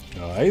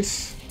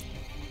 Nice!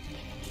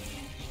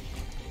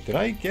 Did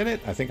I get it?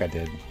 I think I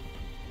did.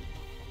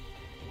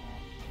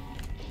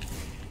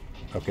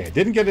 Okay, I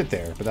didn't get it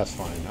there, but that's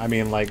fine. I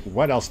mean, like,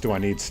 what else do I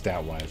need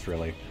stat-wise,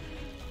 really?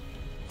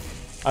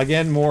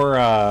 Again, more,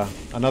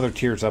 another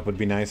tears up would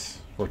be nice.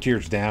 Or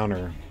tears down,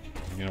 or,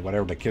 you know,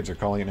 whatever the kids are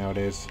calling it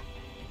nowadays.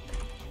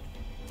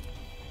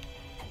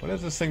 What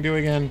does this thing do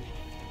again?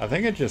 I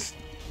think it just...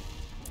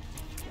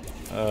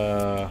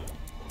 it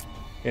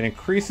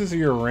increases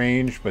your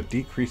range, but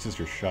decreases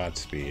your shot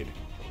speed.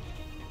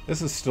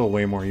 This is still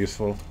way more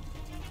useful.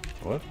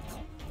 What?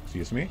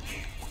 Excuse me?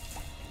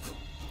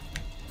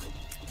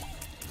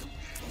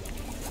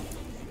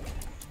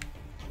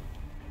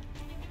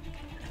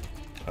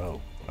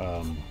 Oh,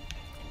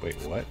 wait,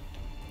 what?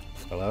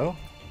 Hello?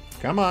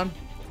 Come on.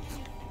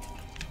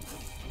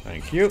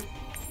 Thank you.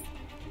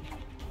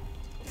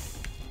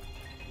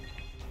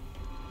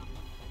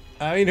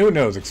 I mean, who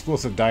knows?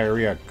 Explosive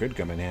diarrhea could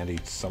come in handy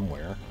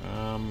somewhere.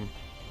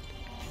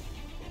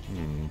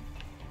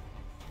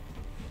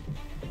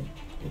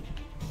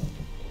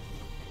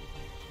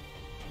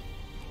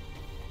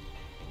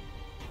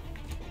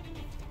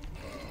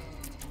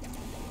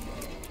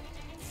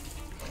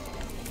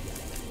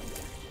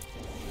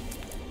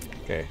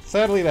 Okay,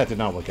 sadly that did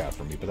not work out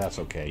for me, but that's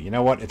okay. You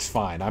know what? It's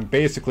fine. I'm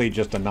basically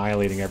just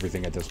annihilating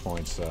everything at this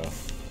point, so...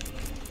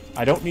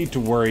 I don't need to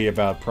worry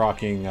about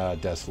proccing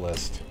Death's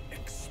List.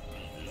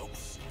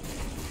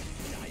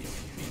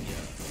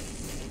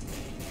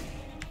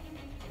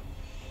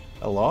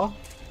 Hello?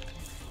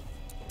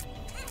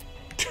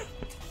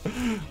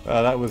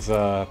 That was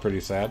pretty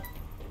sad.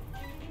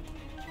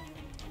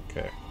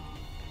 Okay.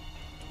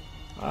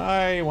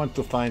 I want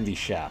to find the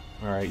shop.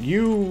 Alright,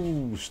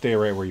 you stay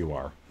right where you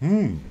are.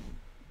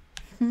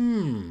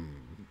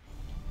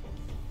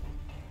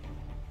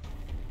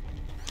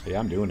 Yeah,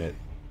 I'm doing it.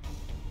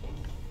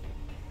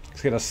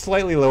 It's got a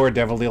slightly lower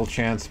Devil Deal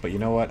chance, but you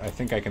know what? I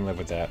think I can live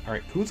with that.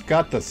 Alright, who's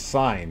got the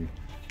sign?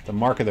 The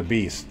Mark of the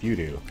Beast. You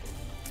do.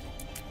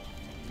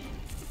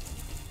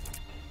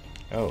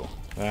 Oh,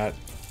 that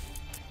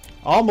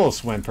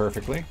almost went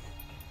perfectly.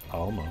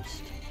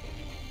 Almost.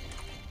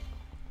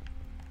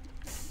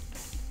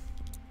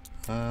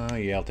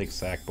 Yeah, I'll take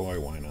Sackboy,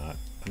 why not?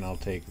 And I'll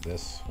take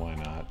this, why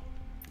not?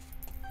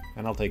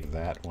 And I'll take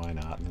that, why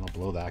not? And then I'll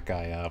blow that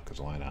guy up,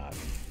 because why not?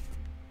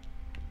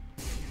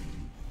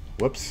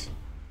 Whoops.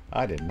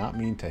 I did not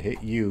mean to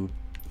hit you,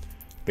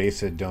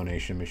 basic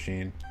donation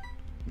machine.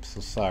 I'm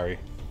so sorry.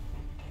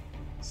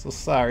 So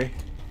sorry.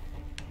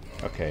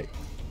 Okay.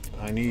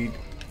 I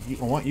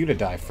want you to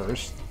die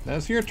first.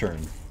 That's your turn.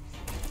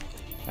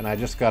 And I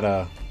just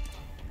gotta...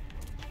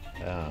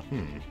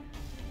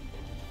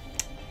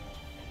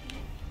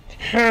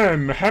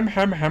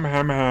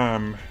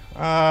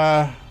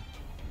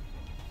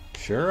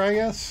 Sure, I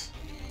guess?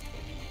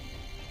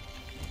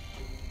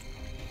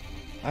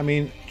 I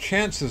mean,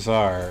 chances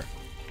are...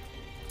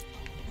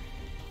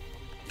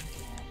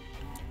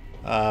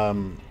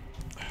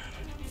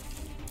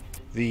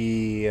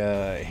 the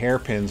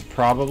hairpin's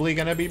probably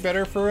gonna be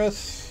better for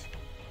us.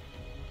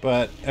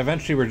 But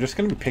eventually we're just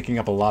gonna be picking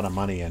up a lot of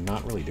money and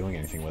not really doing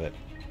anything with it.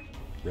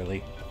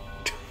 Really?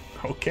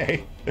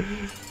 Okay.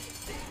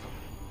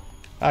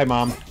 Hi,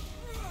 Mom.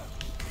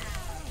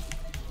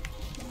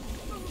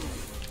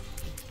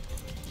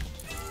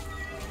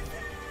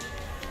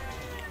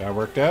 That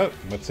worked out?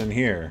 What's in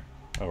here?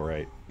 Oh,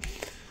 right.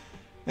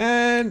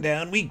 And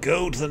down we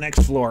go to the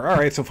next floor.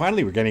 Alright, so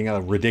finally we're getting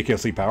a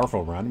ridiculously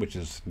powerful run, which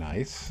is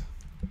nice.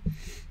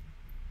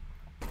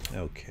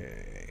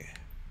 Okay.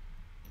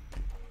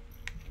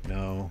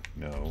 No,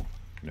 no,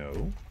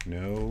 no,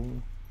 no,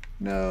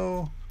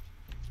 no.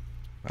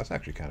 That's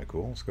actually kind of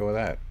cool. Let's go with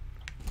that.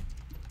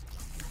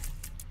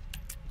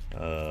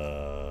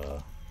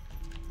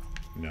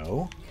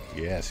 No.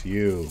 Yes,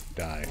 you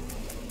die.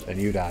 Then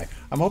you die.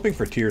 I'm hoping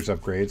for tears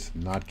upgrades.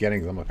 Not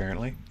getting them,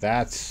 apparently.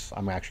 That's...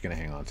 I'm actually going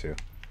to hang on to.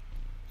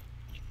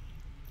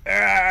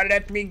 Ah,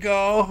 let me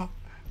go.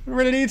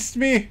 Release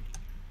me.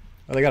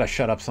 Well, they got to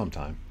shut up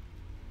sometime.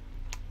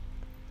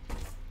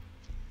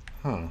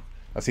 Huh.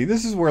 Now, see,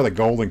 this is where the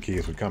golden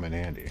keys would come in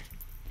handy.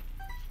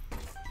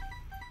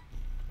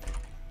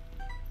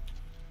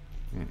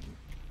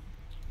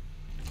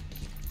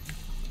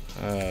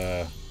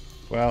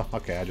 Well,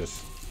 okay, I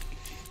just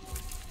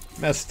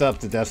messed up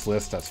the death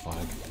list, that's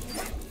fine.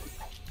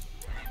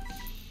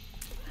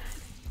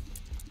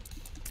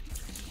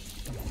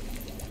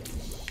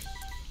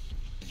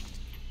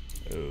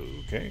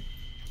 Okay.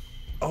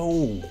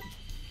 Oh!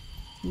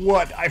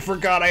 What? I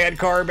forgot I had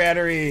car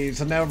batteries!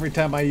 So now every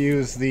time I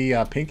use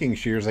the pinking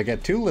shears, I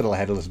get two little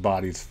headless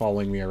bodies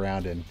following me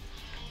around and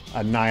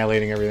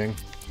annihilating everything.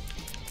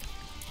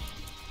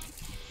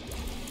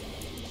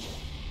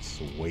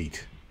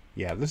 Sweet.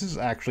 Yeah, this is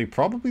actually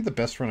probably the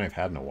best run I've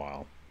had in a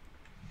while.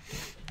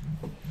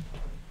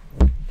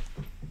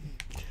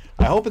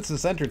 I hope it's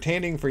as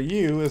entertaining for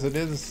you as it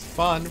is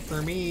fun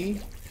for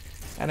me.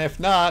 And if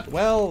not,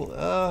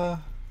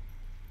 well,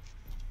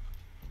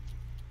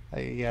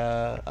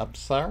 I'm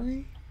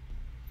sorry?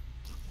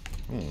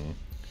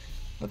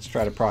 Let's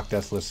try to proc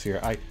test lists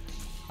here.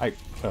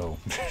 Oh.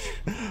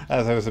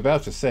 As I was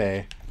about to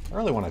say, I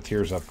really want a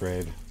Tears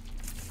upgrade.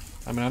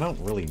 I mean, I don't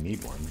really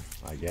need one,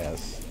 I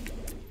guess.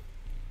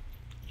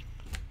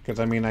 Because,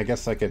 I mean, I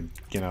guess I could,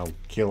 you know,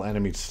 kill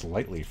enemies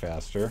slightly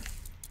faster.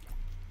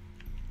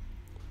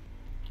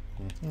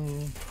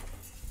 Okay,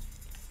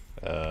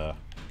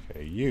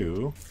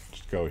 you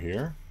just go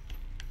here.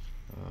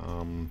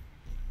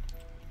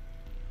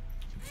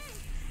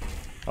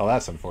 Oh,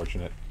 that's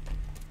unfortunate.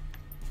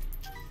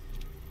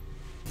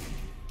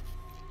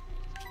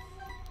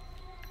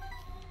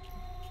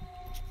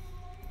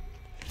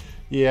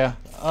 Yeah,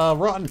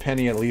 Rotten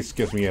Penny at least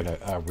gives me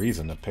a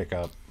reason to pick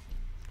up.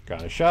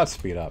 Got a shot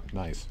speed up.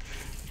 Nice.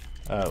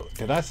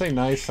 Did I say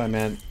nice? I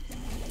meant,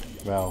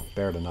 well,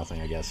 better than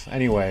nothing, I guess.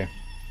 Anyway.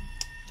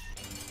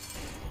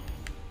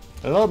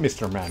 Hello,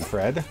 Mr.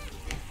 Manfred.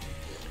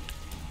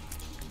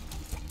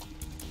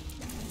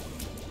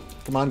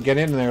 Come on, get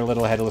in there,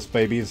 little headless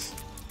babies.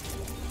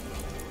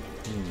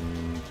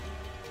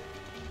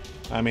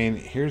 I mean,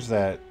 here's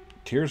that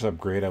Tears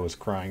upgrade I was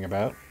crying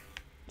about.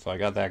 So I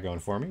got that going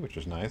for me, which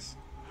is nice.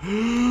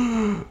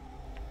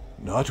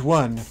 Not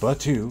one,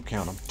 but two.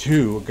 Count them.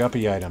 2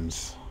 guppy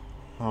items.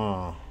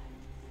 Huh.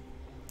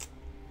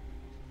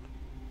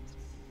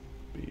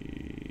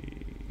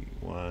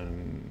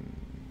 B1.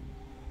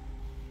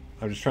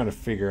 I'm just trying to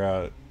figure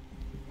out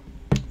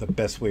the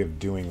best way of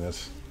doing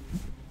this.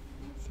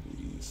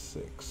 3,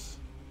 6.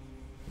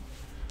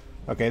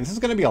 Okay, this is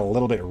going to be a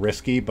little bit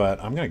risky,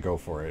 but I'm going to go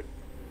for it.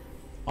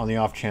 On the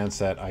off chance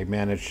that I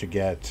manage to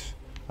get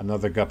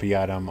another guppy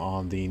item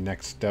on the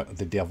next,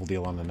 the devil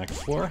deal on the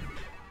next floor.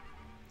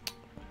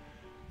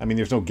 I mean,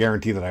 there's no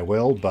guarantee that I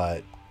will,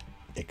 but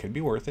it could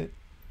be worth it.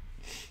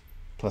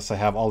 Plus, I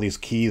have all these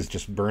keys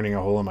just burning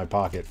a hole in my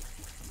pocket.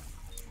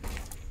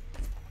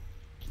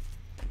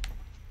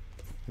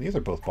 And these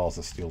are both balls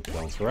of steel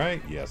pills,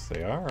 right? Yes,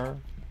 they are.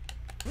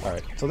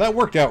 Alright, so that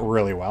worked out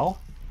really well.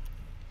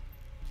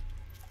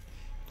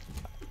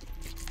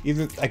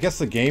 I guess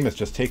the game is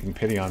just taking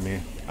pity on me.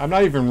 I'm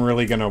not even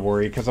really going to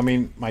worry, because, I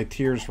mean, my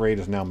tears rate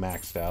is now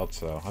maxed out,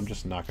 so I'm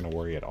just not going to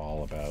worry at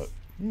all about...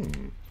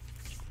 I'm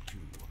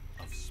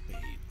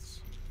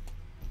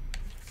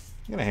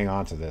going to hang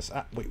on to this.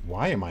 Wait,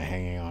 why am I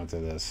hanging on to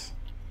this?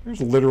 There's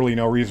literally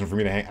no reason for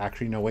me to hang...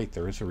 Actually, no, wait,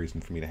 there is a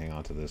reason for me to hang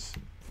on to this.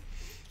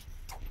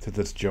 To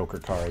this Joker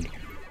card.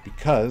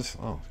 Because...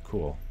 Oh,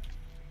 cool.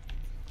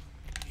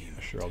 Yeah,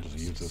 sure, I'll just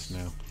use this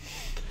now.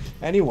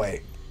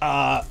 Anyway,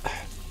 I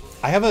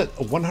have a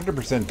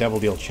 100% Devil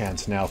Deal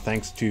chance now,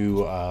 thanks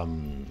to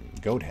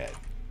Goathead.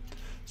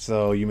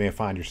 So you may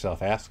find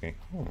yourself asking,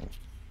 do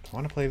I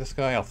want to play this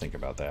guy? I'll think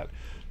about that.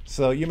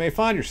 So you may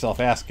find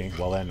yourself asking,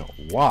 well then,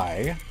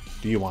 why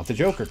do you want the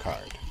Joker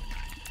card?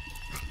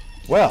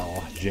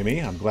 Well,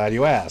 Jimmy, I'm glad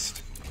you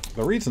asked.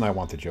 The reason I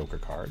want the Joker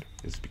card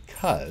is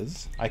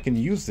because I can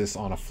use this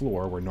on a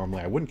floor where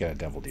normally I wouldn't get a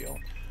Devil Deal,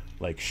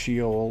 like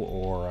Sheol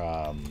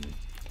or...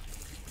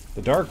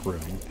 the Dark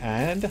Room,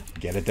 and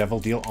get a Devil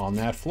Deal on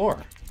that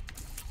floor.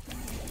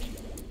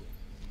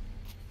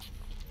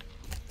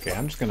 Okay,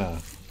 I'm just gonna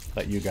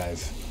let you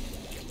guys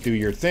do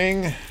your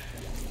thing.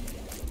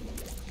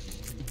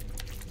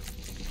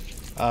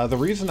 The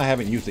reason I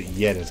haven't used it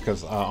yet is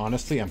because,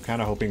 honestly, I'm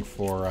kind of hoping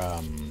for,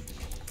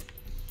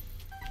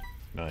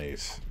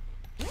 nice.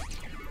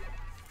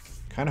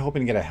 Kind of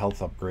hoping to get a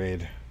health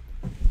upgrade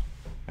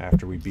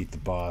after we beat the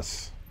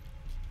boss.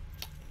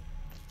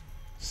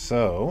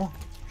 So...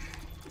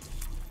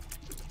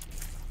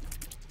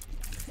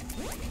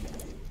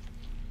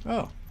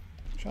 Oh,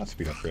 shot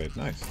speed upgrade,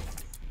 nice.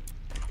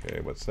 Okay,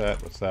 what's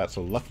that? What's that?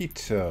 So Lucky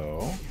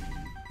Toe.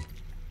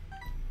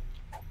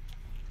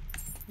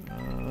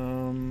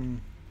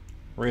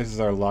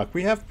 Raises our luck.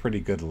 We have pretty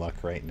good luck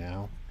right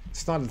now.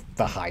 It's not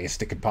the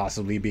highest it could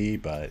possibly be,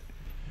 but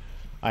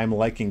I'm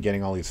liking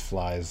getting all these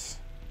flies.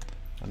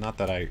 Not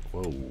that I,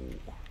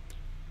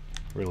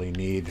 really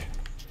need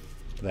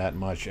that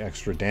much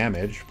extra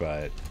damage,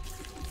 but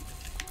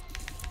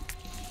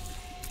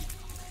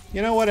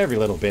you know what? Every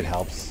little bit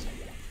helps.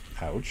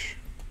 Ouch.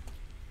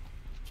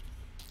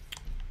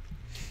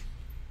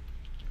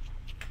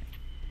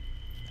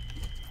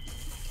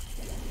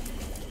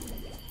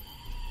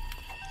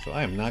 So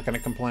I am not going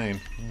to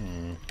complain.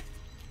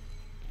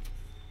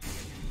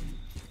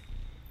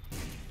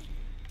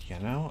 You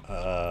know,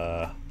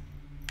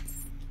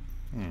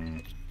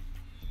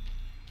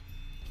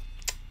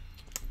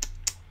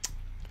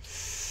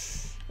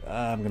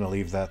 I'm going to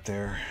leave that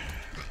there.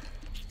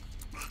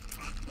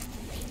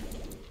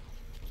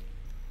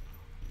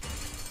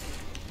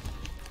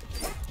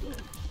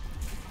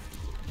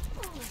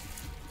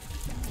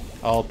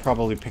 I'll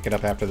probably pick it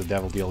up after the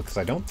Devil Deal, because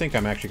I don't think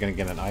I'm actually going to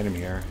get an item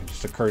here. It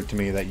just occurred to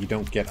me that you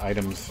don't get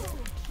items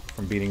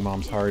from beating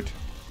Mom's heart.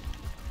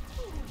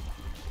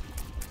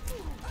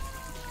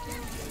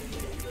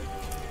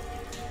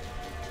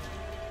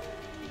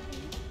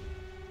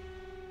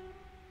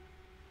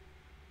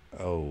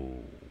 Oh,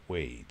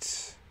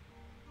 wait.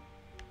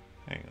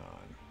 Hang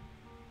on.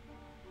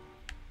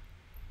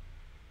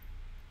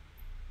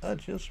 I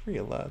just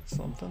realized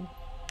something.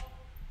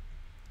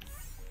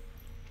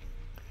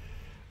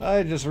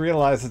 I just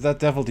realized that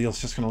devil deal is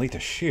just going to lead to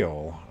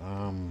Sheol.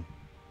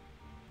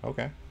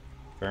 Okay.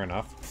 Fair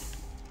enough.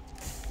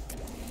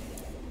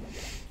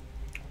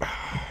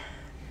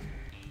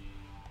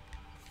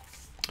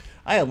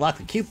 I unlocked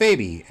a cute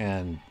baby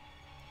and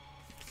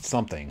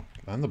something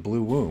on the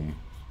blue womb.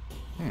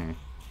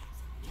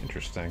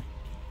 Interesting.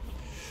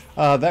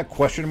 That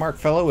question mark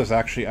fellow is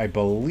actually, I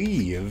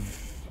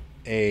believe,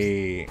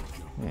 a...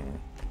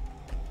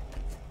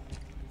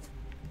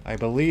 I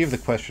believe the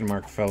question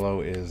mark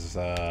fellow is,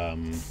 what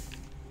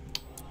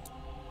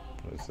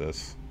is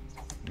this?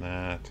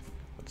 That.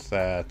 What's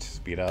that?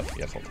 Speed up.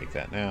 Yes, I'll take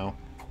that now.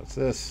 What's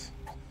this?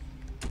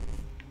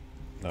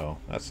 No,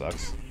 that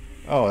sucks.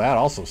 Oh, that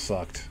also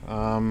sucked.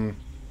 What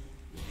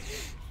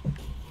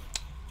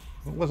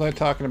was I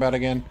talking about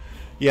again?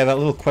 Yeah, that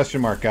little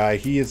question mark guy,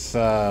 he is,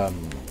 I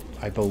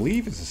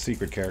believe is a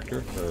secret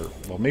character. Or,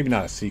 well, maybe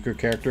not a secret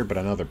character, but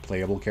another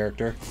playable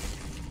character.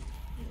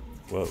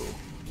 Whoa.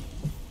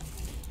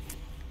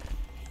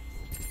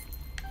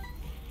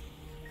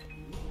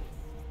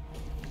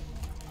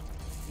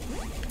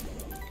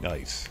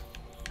 Nice.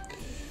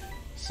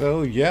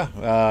 So, yeah,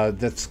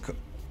 that's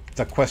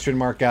the question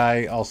mark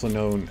guy, also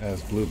known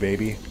as Blue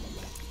Baby.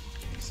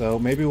 So,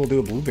 maybe we'll do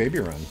a Blue Baby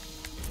run.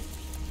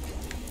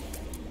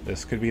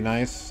 This could be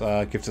nice.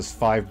 Gives us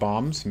 5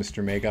 bombs,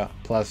 Mr. Mega.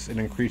 Plus, it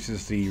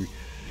increases the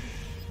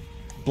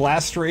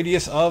blast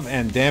radius of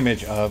and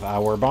damage of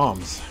our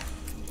bombs.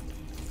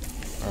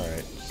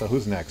 Alright, so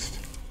who's next?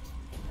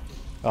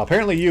 Well,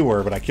 apparently you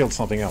were, but I killed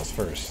something else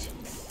first.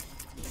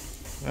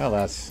 Well,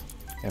 that's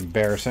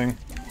embarrassing.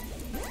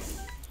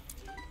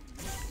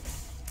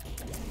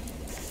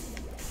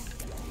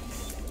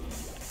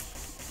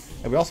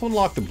 And we also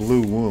unlocked the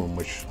Blue Womb,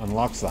 which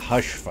unlocks the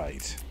Hush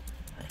fight.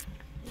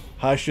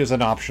 Hush is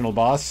an optional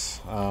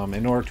boss.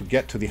 In order to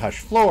get to the Hush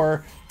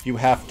floor, you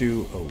have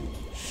to... Oh.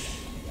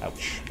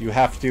 Ouch. You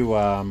have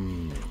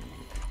to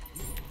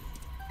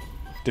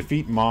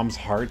defeat Mom's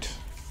heart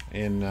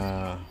in...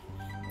 what's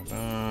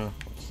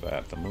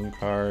that? The Moon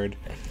card.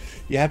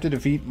 You have to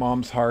defeat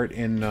Mom's heart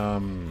in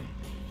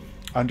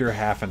under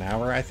half an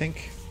hour, I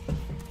think.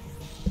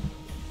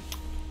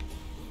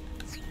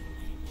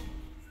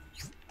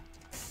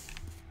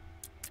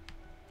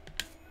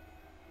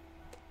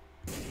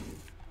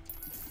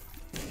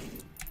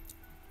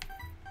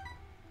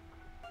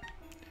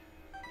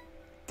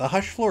 The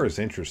Hush floor is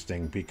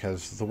interesting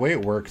because the way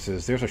it works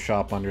is there's a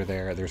shop under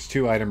there, there's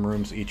 2 item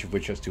rooms, each of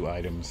which has 2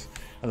 items,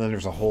 and then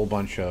there's a whole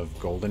bunch of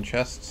golden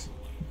chests.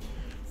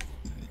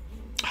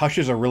 Hush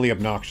is a really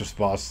obnoxious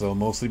boss though,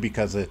 mostly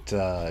because it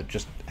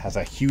just has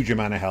a huge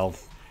amount of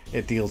health,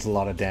 it deals a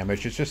lot of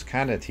damage, it's just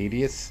kind of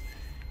tedious,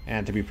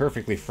 and to be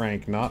perfectly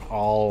frank, not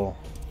all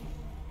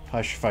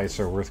Hush fights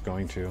are worth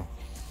going to.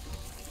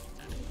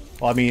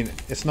 Well, I mean,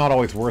 it's not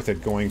always worth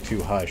it going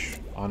to Hush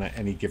on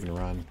any given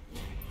run.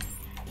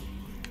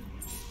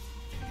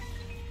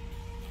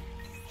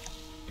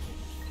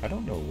 I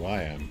don't know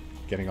why I'm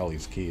getting all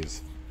these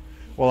keys.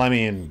 Well, I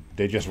mean,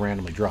 they just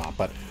randomly drop,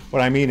 but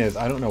what I mean is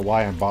I don't know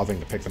why I'm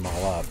bothering to pick them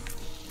all up.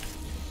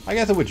 I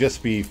guess it would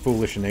just be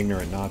foolish and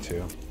ignorant not to.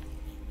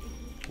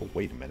 Well,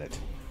 wait a minute.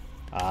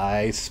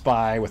 I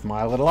spy with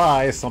my little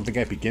eyes something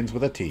that begins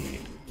with a T.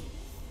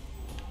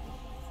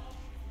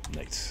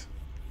 Nice.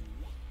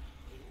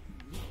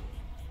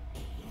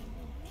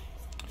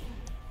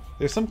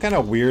 There's some kind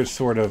of weird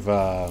sort of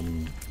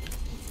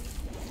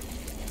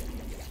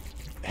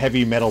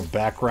heavy metal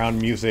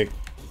background music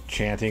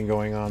chanting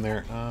going on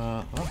there.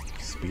 Oh,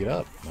 speed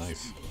up.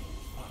 Nice.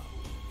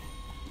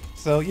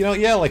 So, you know,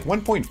 yeah, like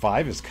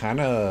 1.5 is kind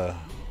of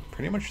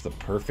pretty much the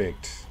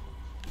perfect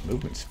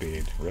movement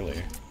speed,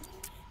 really.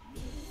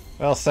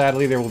 Well,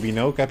 sadly, there will be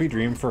no Guppy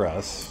Dream for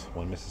us.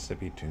 1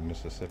 Mississippi, 2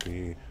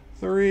 Mississippi,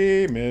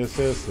 3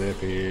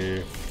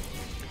 Mississippi.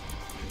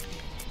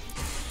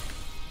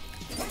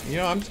 You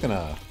know, I'm just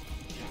gonna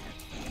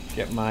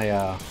get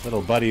my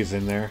little buddies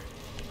in there.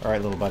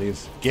 Alright, little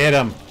buddies. Get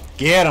them!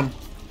 Get them!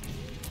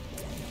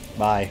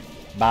 Bye.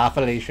 Bye,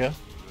 Felicia.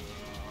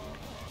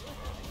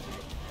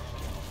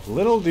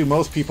 Little do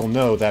most people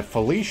know that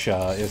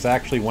Felicia is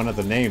actually one of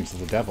the names of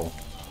the devil.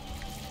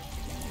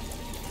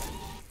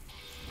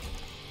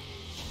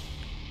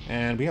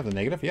 And we have the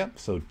negative, yep.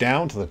 So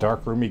down to the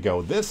dark room we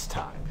go this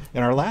time.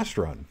 In our last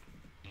run.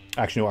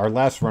 Actually, no, our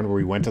last run where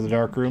we went to the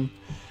dark room,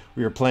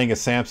 we were playing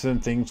as Samson.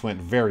 Things went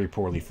very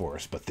poorly for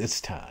us. But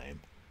this time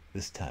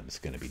it's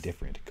going to be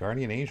different.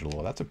 Guardian Angel,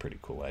 well, that's a pretty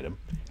cool item.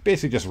 It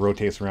basically just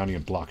rotates around you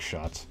and blocks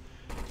shots.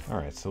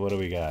 Alright, so what do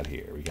we got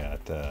here? We got,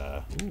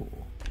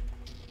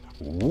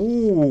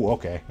 Ooh,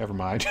 okay, never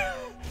mind.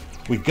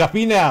 We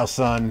guppy now,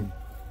 son.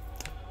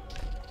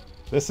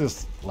 This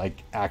is,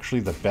 like,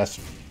 actually the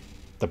best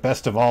The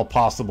best of all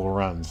possible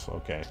runs.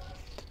 Okay.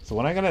 So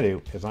what I'm going to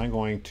do is I'm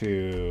going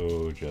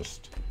to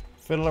just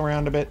fiddle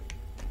around a bit.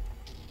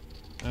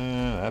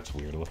 That's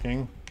weird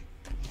looking.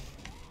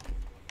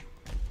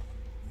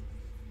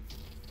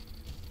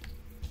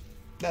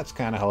 That's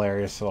kind of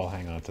hilarious, so I'll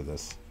hang on to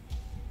this.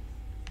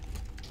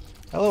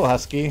 Hello,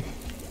 Husky.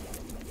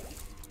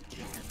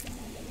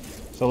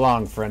 So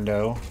long,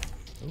 friendo.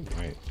 Ooh,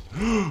 right.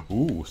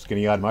 Ooh,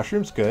 skinny odd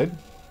mushrooms, good.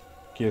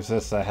 Gives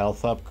us a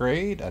health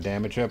upgrade, a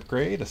damage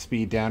upgrade, a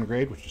speed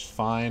downgrade, which is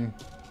fine.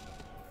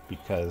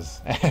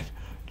 Because...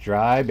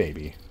 dry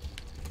baby.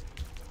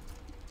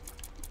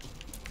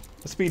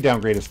 The speed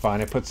downgrade is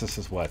fine. It puts us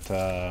as what?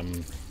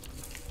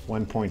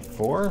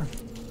 1.4?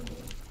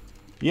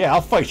 Yeah,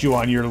 I'll fight you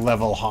on your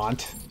level,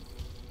 Haunt.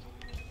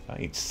 I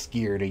ain't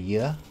scared of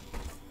ya.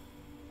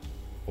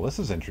 Well, this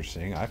is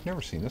interesting. I've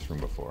never seen this room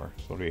before.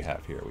 So what do we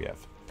have here? We have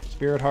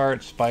spirit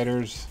heart,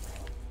 spiders,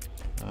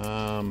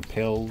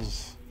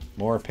 pills,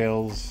 more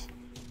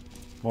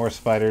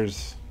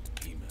spiders.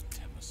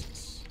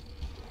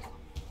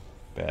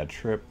 Bad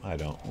trip, I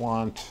don't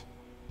want.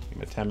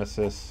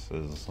 Hematemesis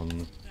is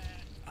some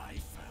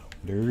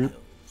derp.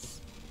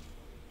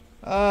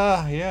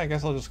 Yeah, I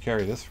guess I'll just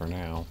carry this for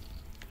now.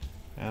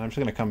 And I'm just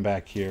gonna come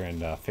back here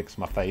and fix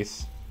my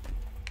face.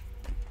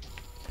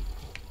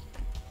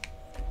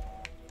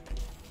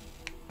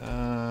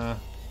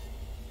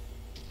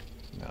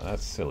 No,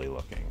 that's silly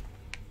looking.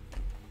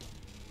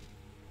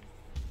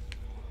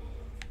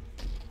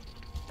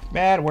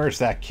 Man, where's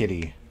that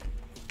kitty?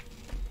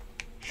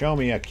 Show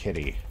me a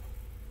kitty.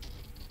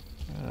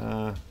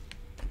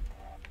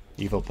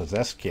 Evil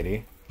possessed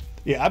kitty.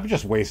 Yeah, I'm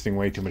just wasting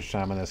way too much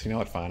time on this. You know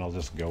what? Fine, I'll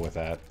just go with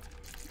that.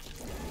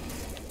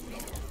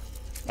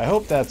 I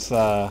hope that's,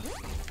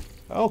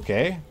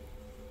 okay.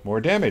 More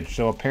damage.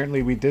 So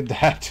apparently we did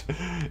that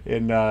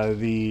in,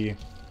 the...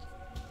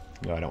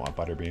 No, I don't want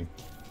Butterbean.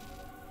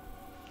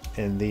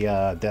 In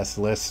the, Death's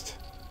List.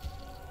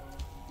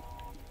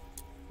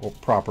 Or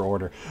proper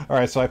order.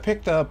 Alright, so I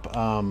picked up,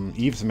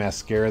 Eve's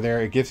Mascara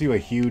there. It gives you a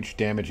huge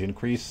damage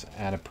increase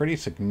and a pretty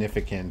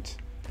significant,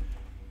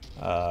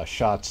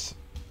 shots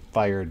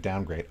fired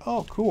downgrade.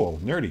 Oh, cool.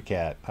 Nerdy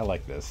cat. I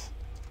like this.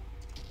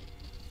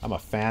 I'm a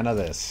fan of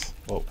this.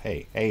 Whoa,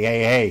 hey, hey,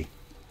 hey, hey.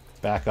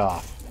 Back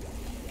off.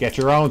 Get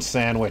your own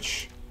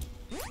sandwich.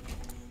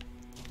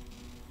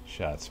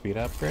 Shot speed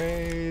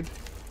upgrade.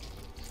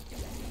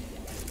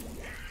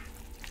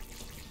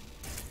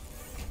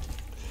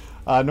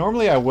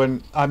 Normally I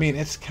wouldn't... I mean,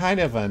 it's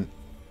kind of an...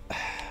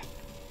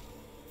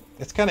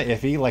 It's kind of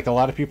iffy. Like, a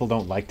lot of people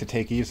don't like to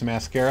take Eve's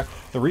Mascara.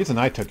 The reason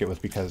I took it was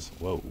because...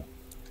 Whoa.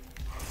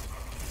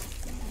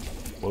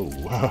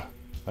 Whoa.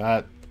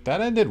 That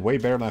ended way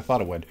better than I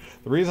thought it would.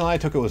 The reason I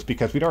took it was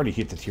because we'd already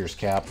hit the Tears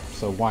cap,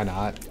 so why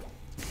not?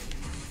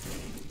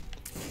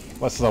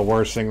 What's the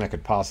worst thing that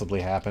could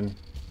possibly happen?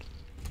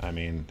 I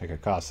mean, it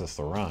could cost us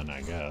the run,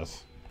 I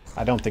guess.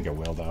 I don't think it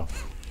will, though.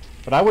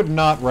 But I would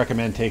not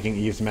recommend taking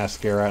Eve's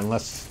Mascara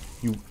unless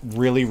you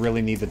really,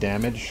 really need the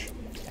damage,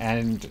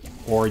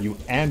 or you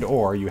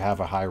have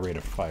a high rate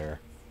of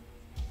fire.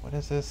 What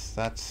is this?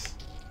 That's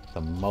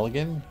the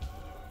mulligan?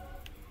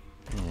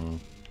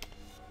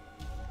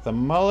 The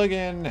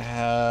mulligan,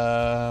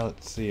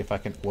 let's see if I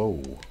can...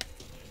 Whoa.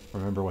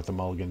 Remember what the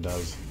mulligan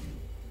does.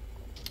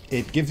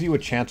 It gives you a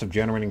chance of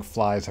generating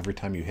flies every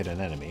time you hit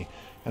an enemy.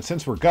 And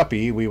since we're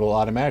Guppy, we will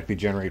automatically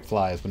generate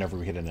flies whenever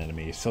we hit an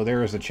enemy. So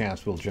there is a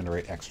chance we'll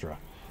generate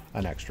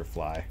an extra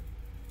fly.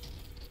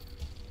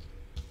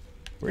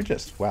 We're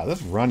just... Wow,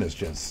 this run is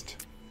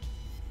just...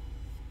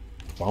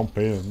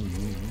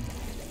 bumping.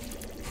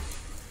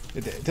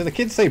 Did the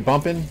kids say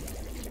bumping?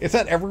 Is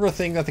that ever a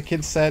thing that the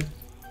kids said?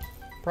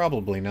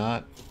 Probably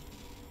not.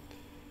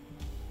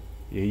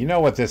 Yeah, you know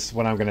what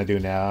I'm going to do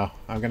now?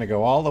 I'm going to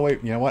go all the way...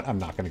 You know what? I'm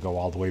not going to go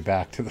all the way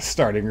back to the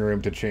starting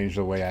room to change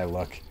the way I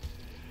look.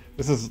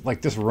 This is,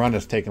 like, this run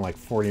has taken, like,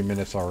 40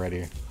 minutes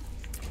already.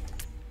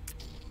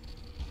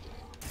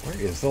 Where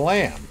is the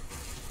lamb?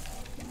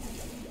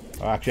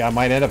 Oh, actually, I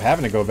might end up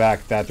having to go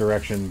back that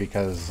direction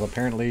because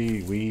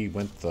apparently we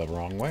went the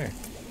wrong way.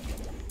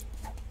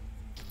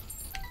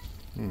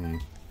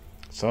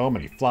 So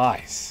many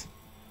flies.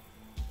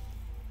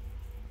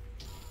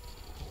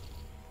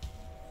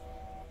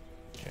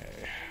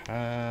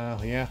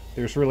 Yeah,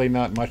 there's really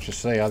not much to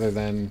say other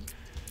than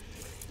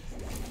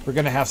we're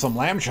gonna have some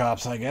lamb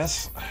chops, I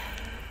guess.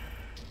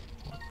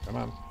 Come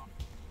on.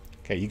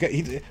 Okay,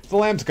 the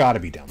lamb's gotta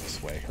be down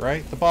this way,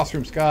 right? The boss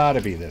room's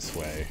gotta be this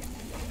way.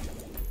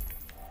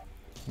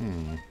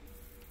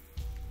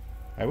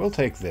 I will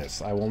take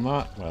this. I will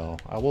not... Well,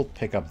 I will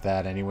pick up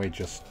that anyway,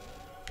 just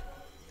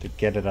to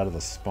get it out of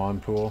the spawn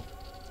pool.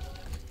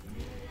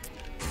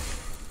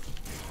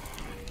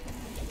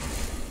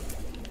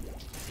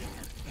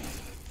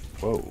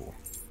 Whoa.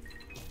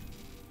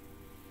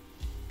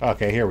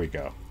 Okay, here we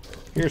go.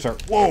 Here's our...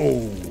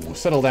 Whoa!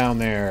 Settle down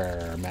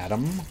there,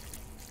 madam.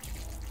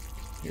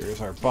 Here's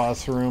our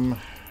boss room.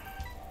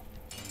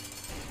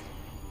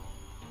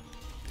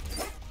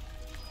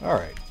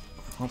 Alright.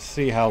 Let's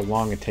see how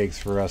long it takes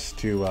for us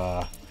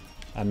to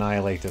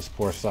annihilate this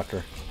poor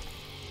sucker.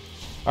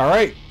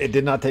 Alright, it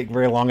did not take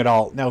very long at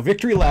all. Now,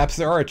 victory laps,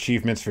 there are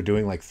achievements for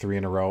doing like 3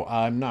 in a row.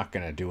 I'm not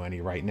going to do any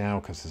right now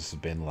because this has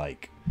been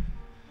like,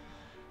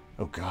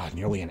 oh god,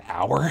 nearly an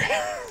hour.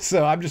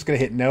 So I'm just going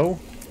to hit no.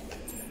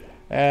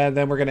 And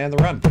then we're going to end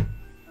the run.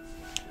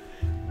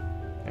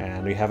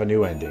 And we have a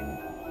new ending.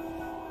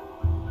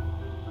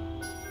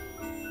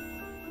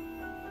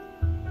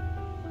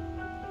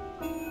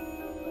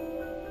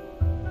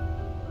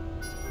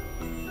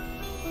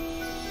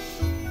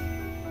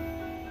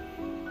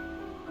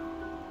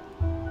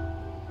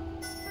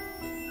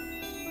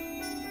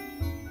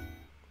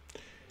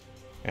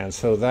 And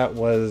so that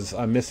was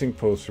a missing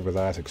poster with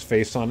Isaac's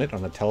face on it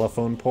on a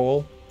telephone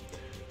pole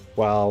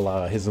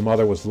while his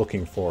mother was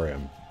looking for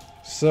him.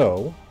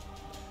 So,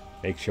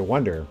 makes you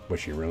wonder, was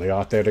she really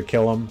out there to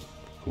kill him?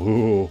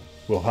 Ooh,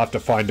 we'll have to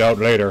find out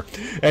later.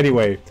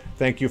 Anyway,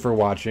 thank you for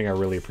watching. I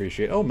really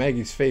appreciate it. Oh,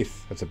 Maggie's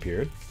face has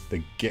appeared.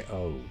 That's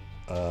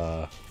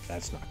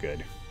not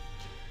good.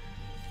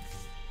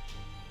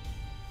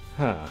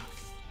 Huh.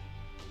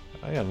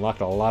 I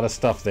unlocked a lot of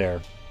stuff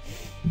there.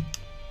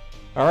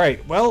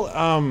 Alright, well,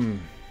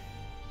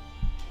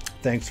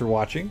 thanks for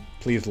watching.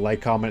 Please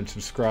like, comment, and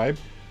subscribe.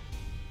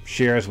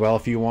 Share as well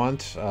if you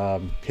want.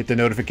 Hit the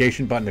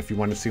notification button if you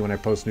want to see when I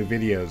post new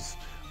videos.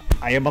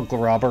 I am Uncle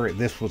Robert.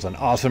 This was an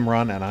awesome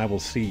run, and I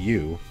will see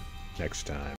you next time.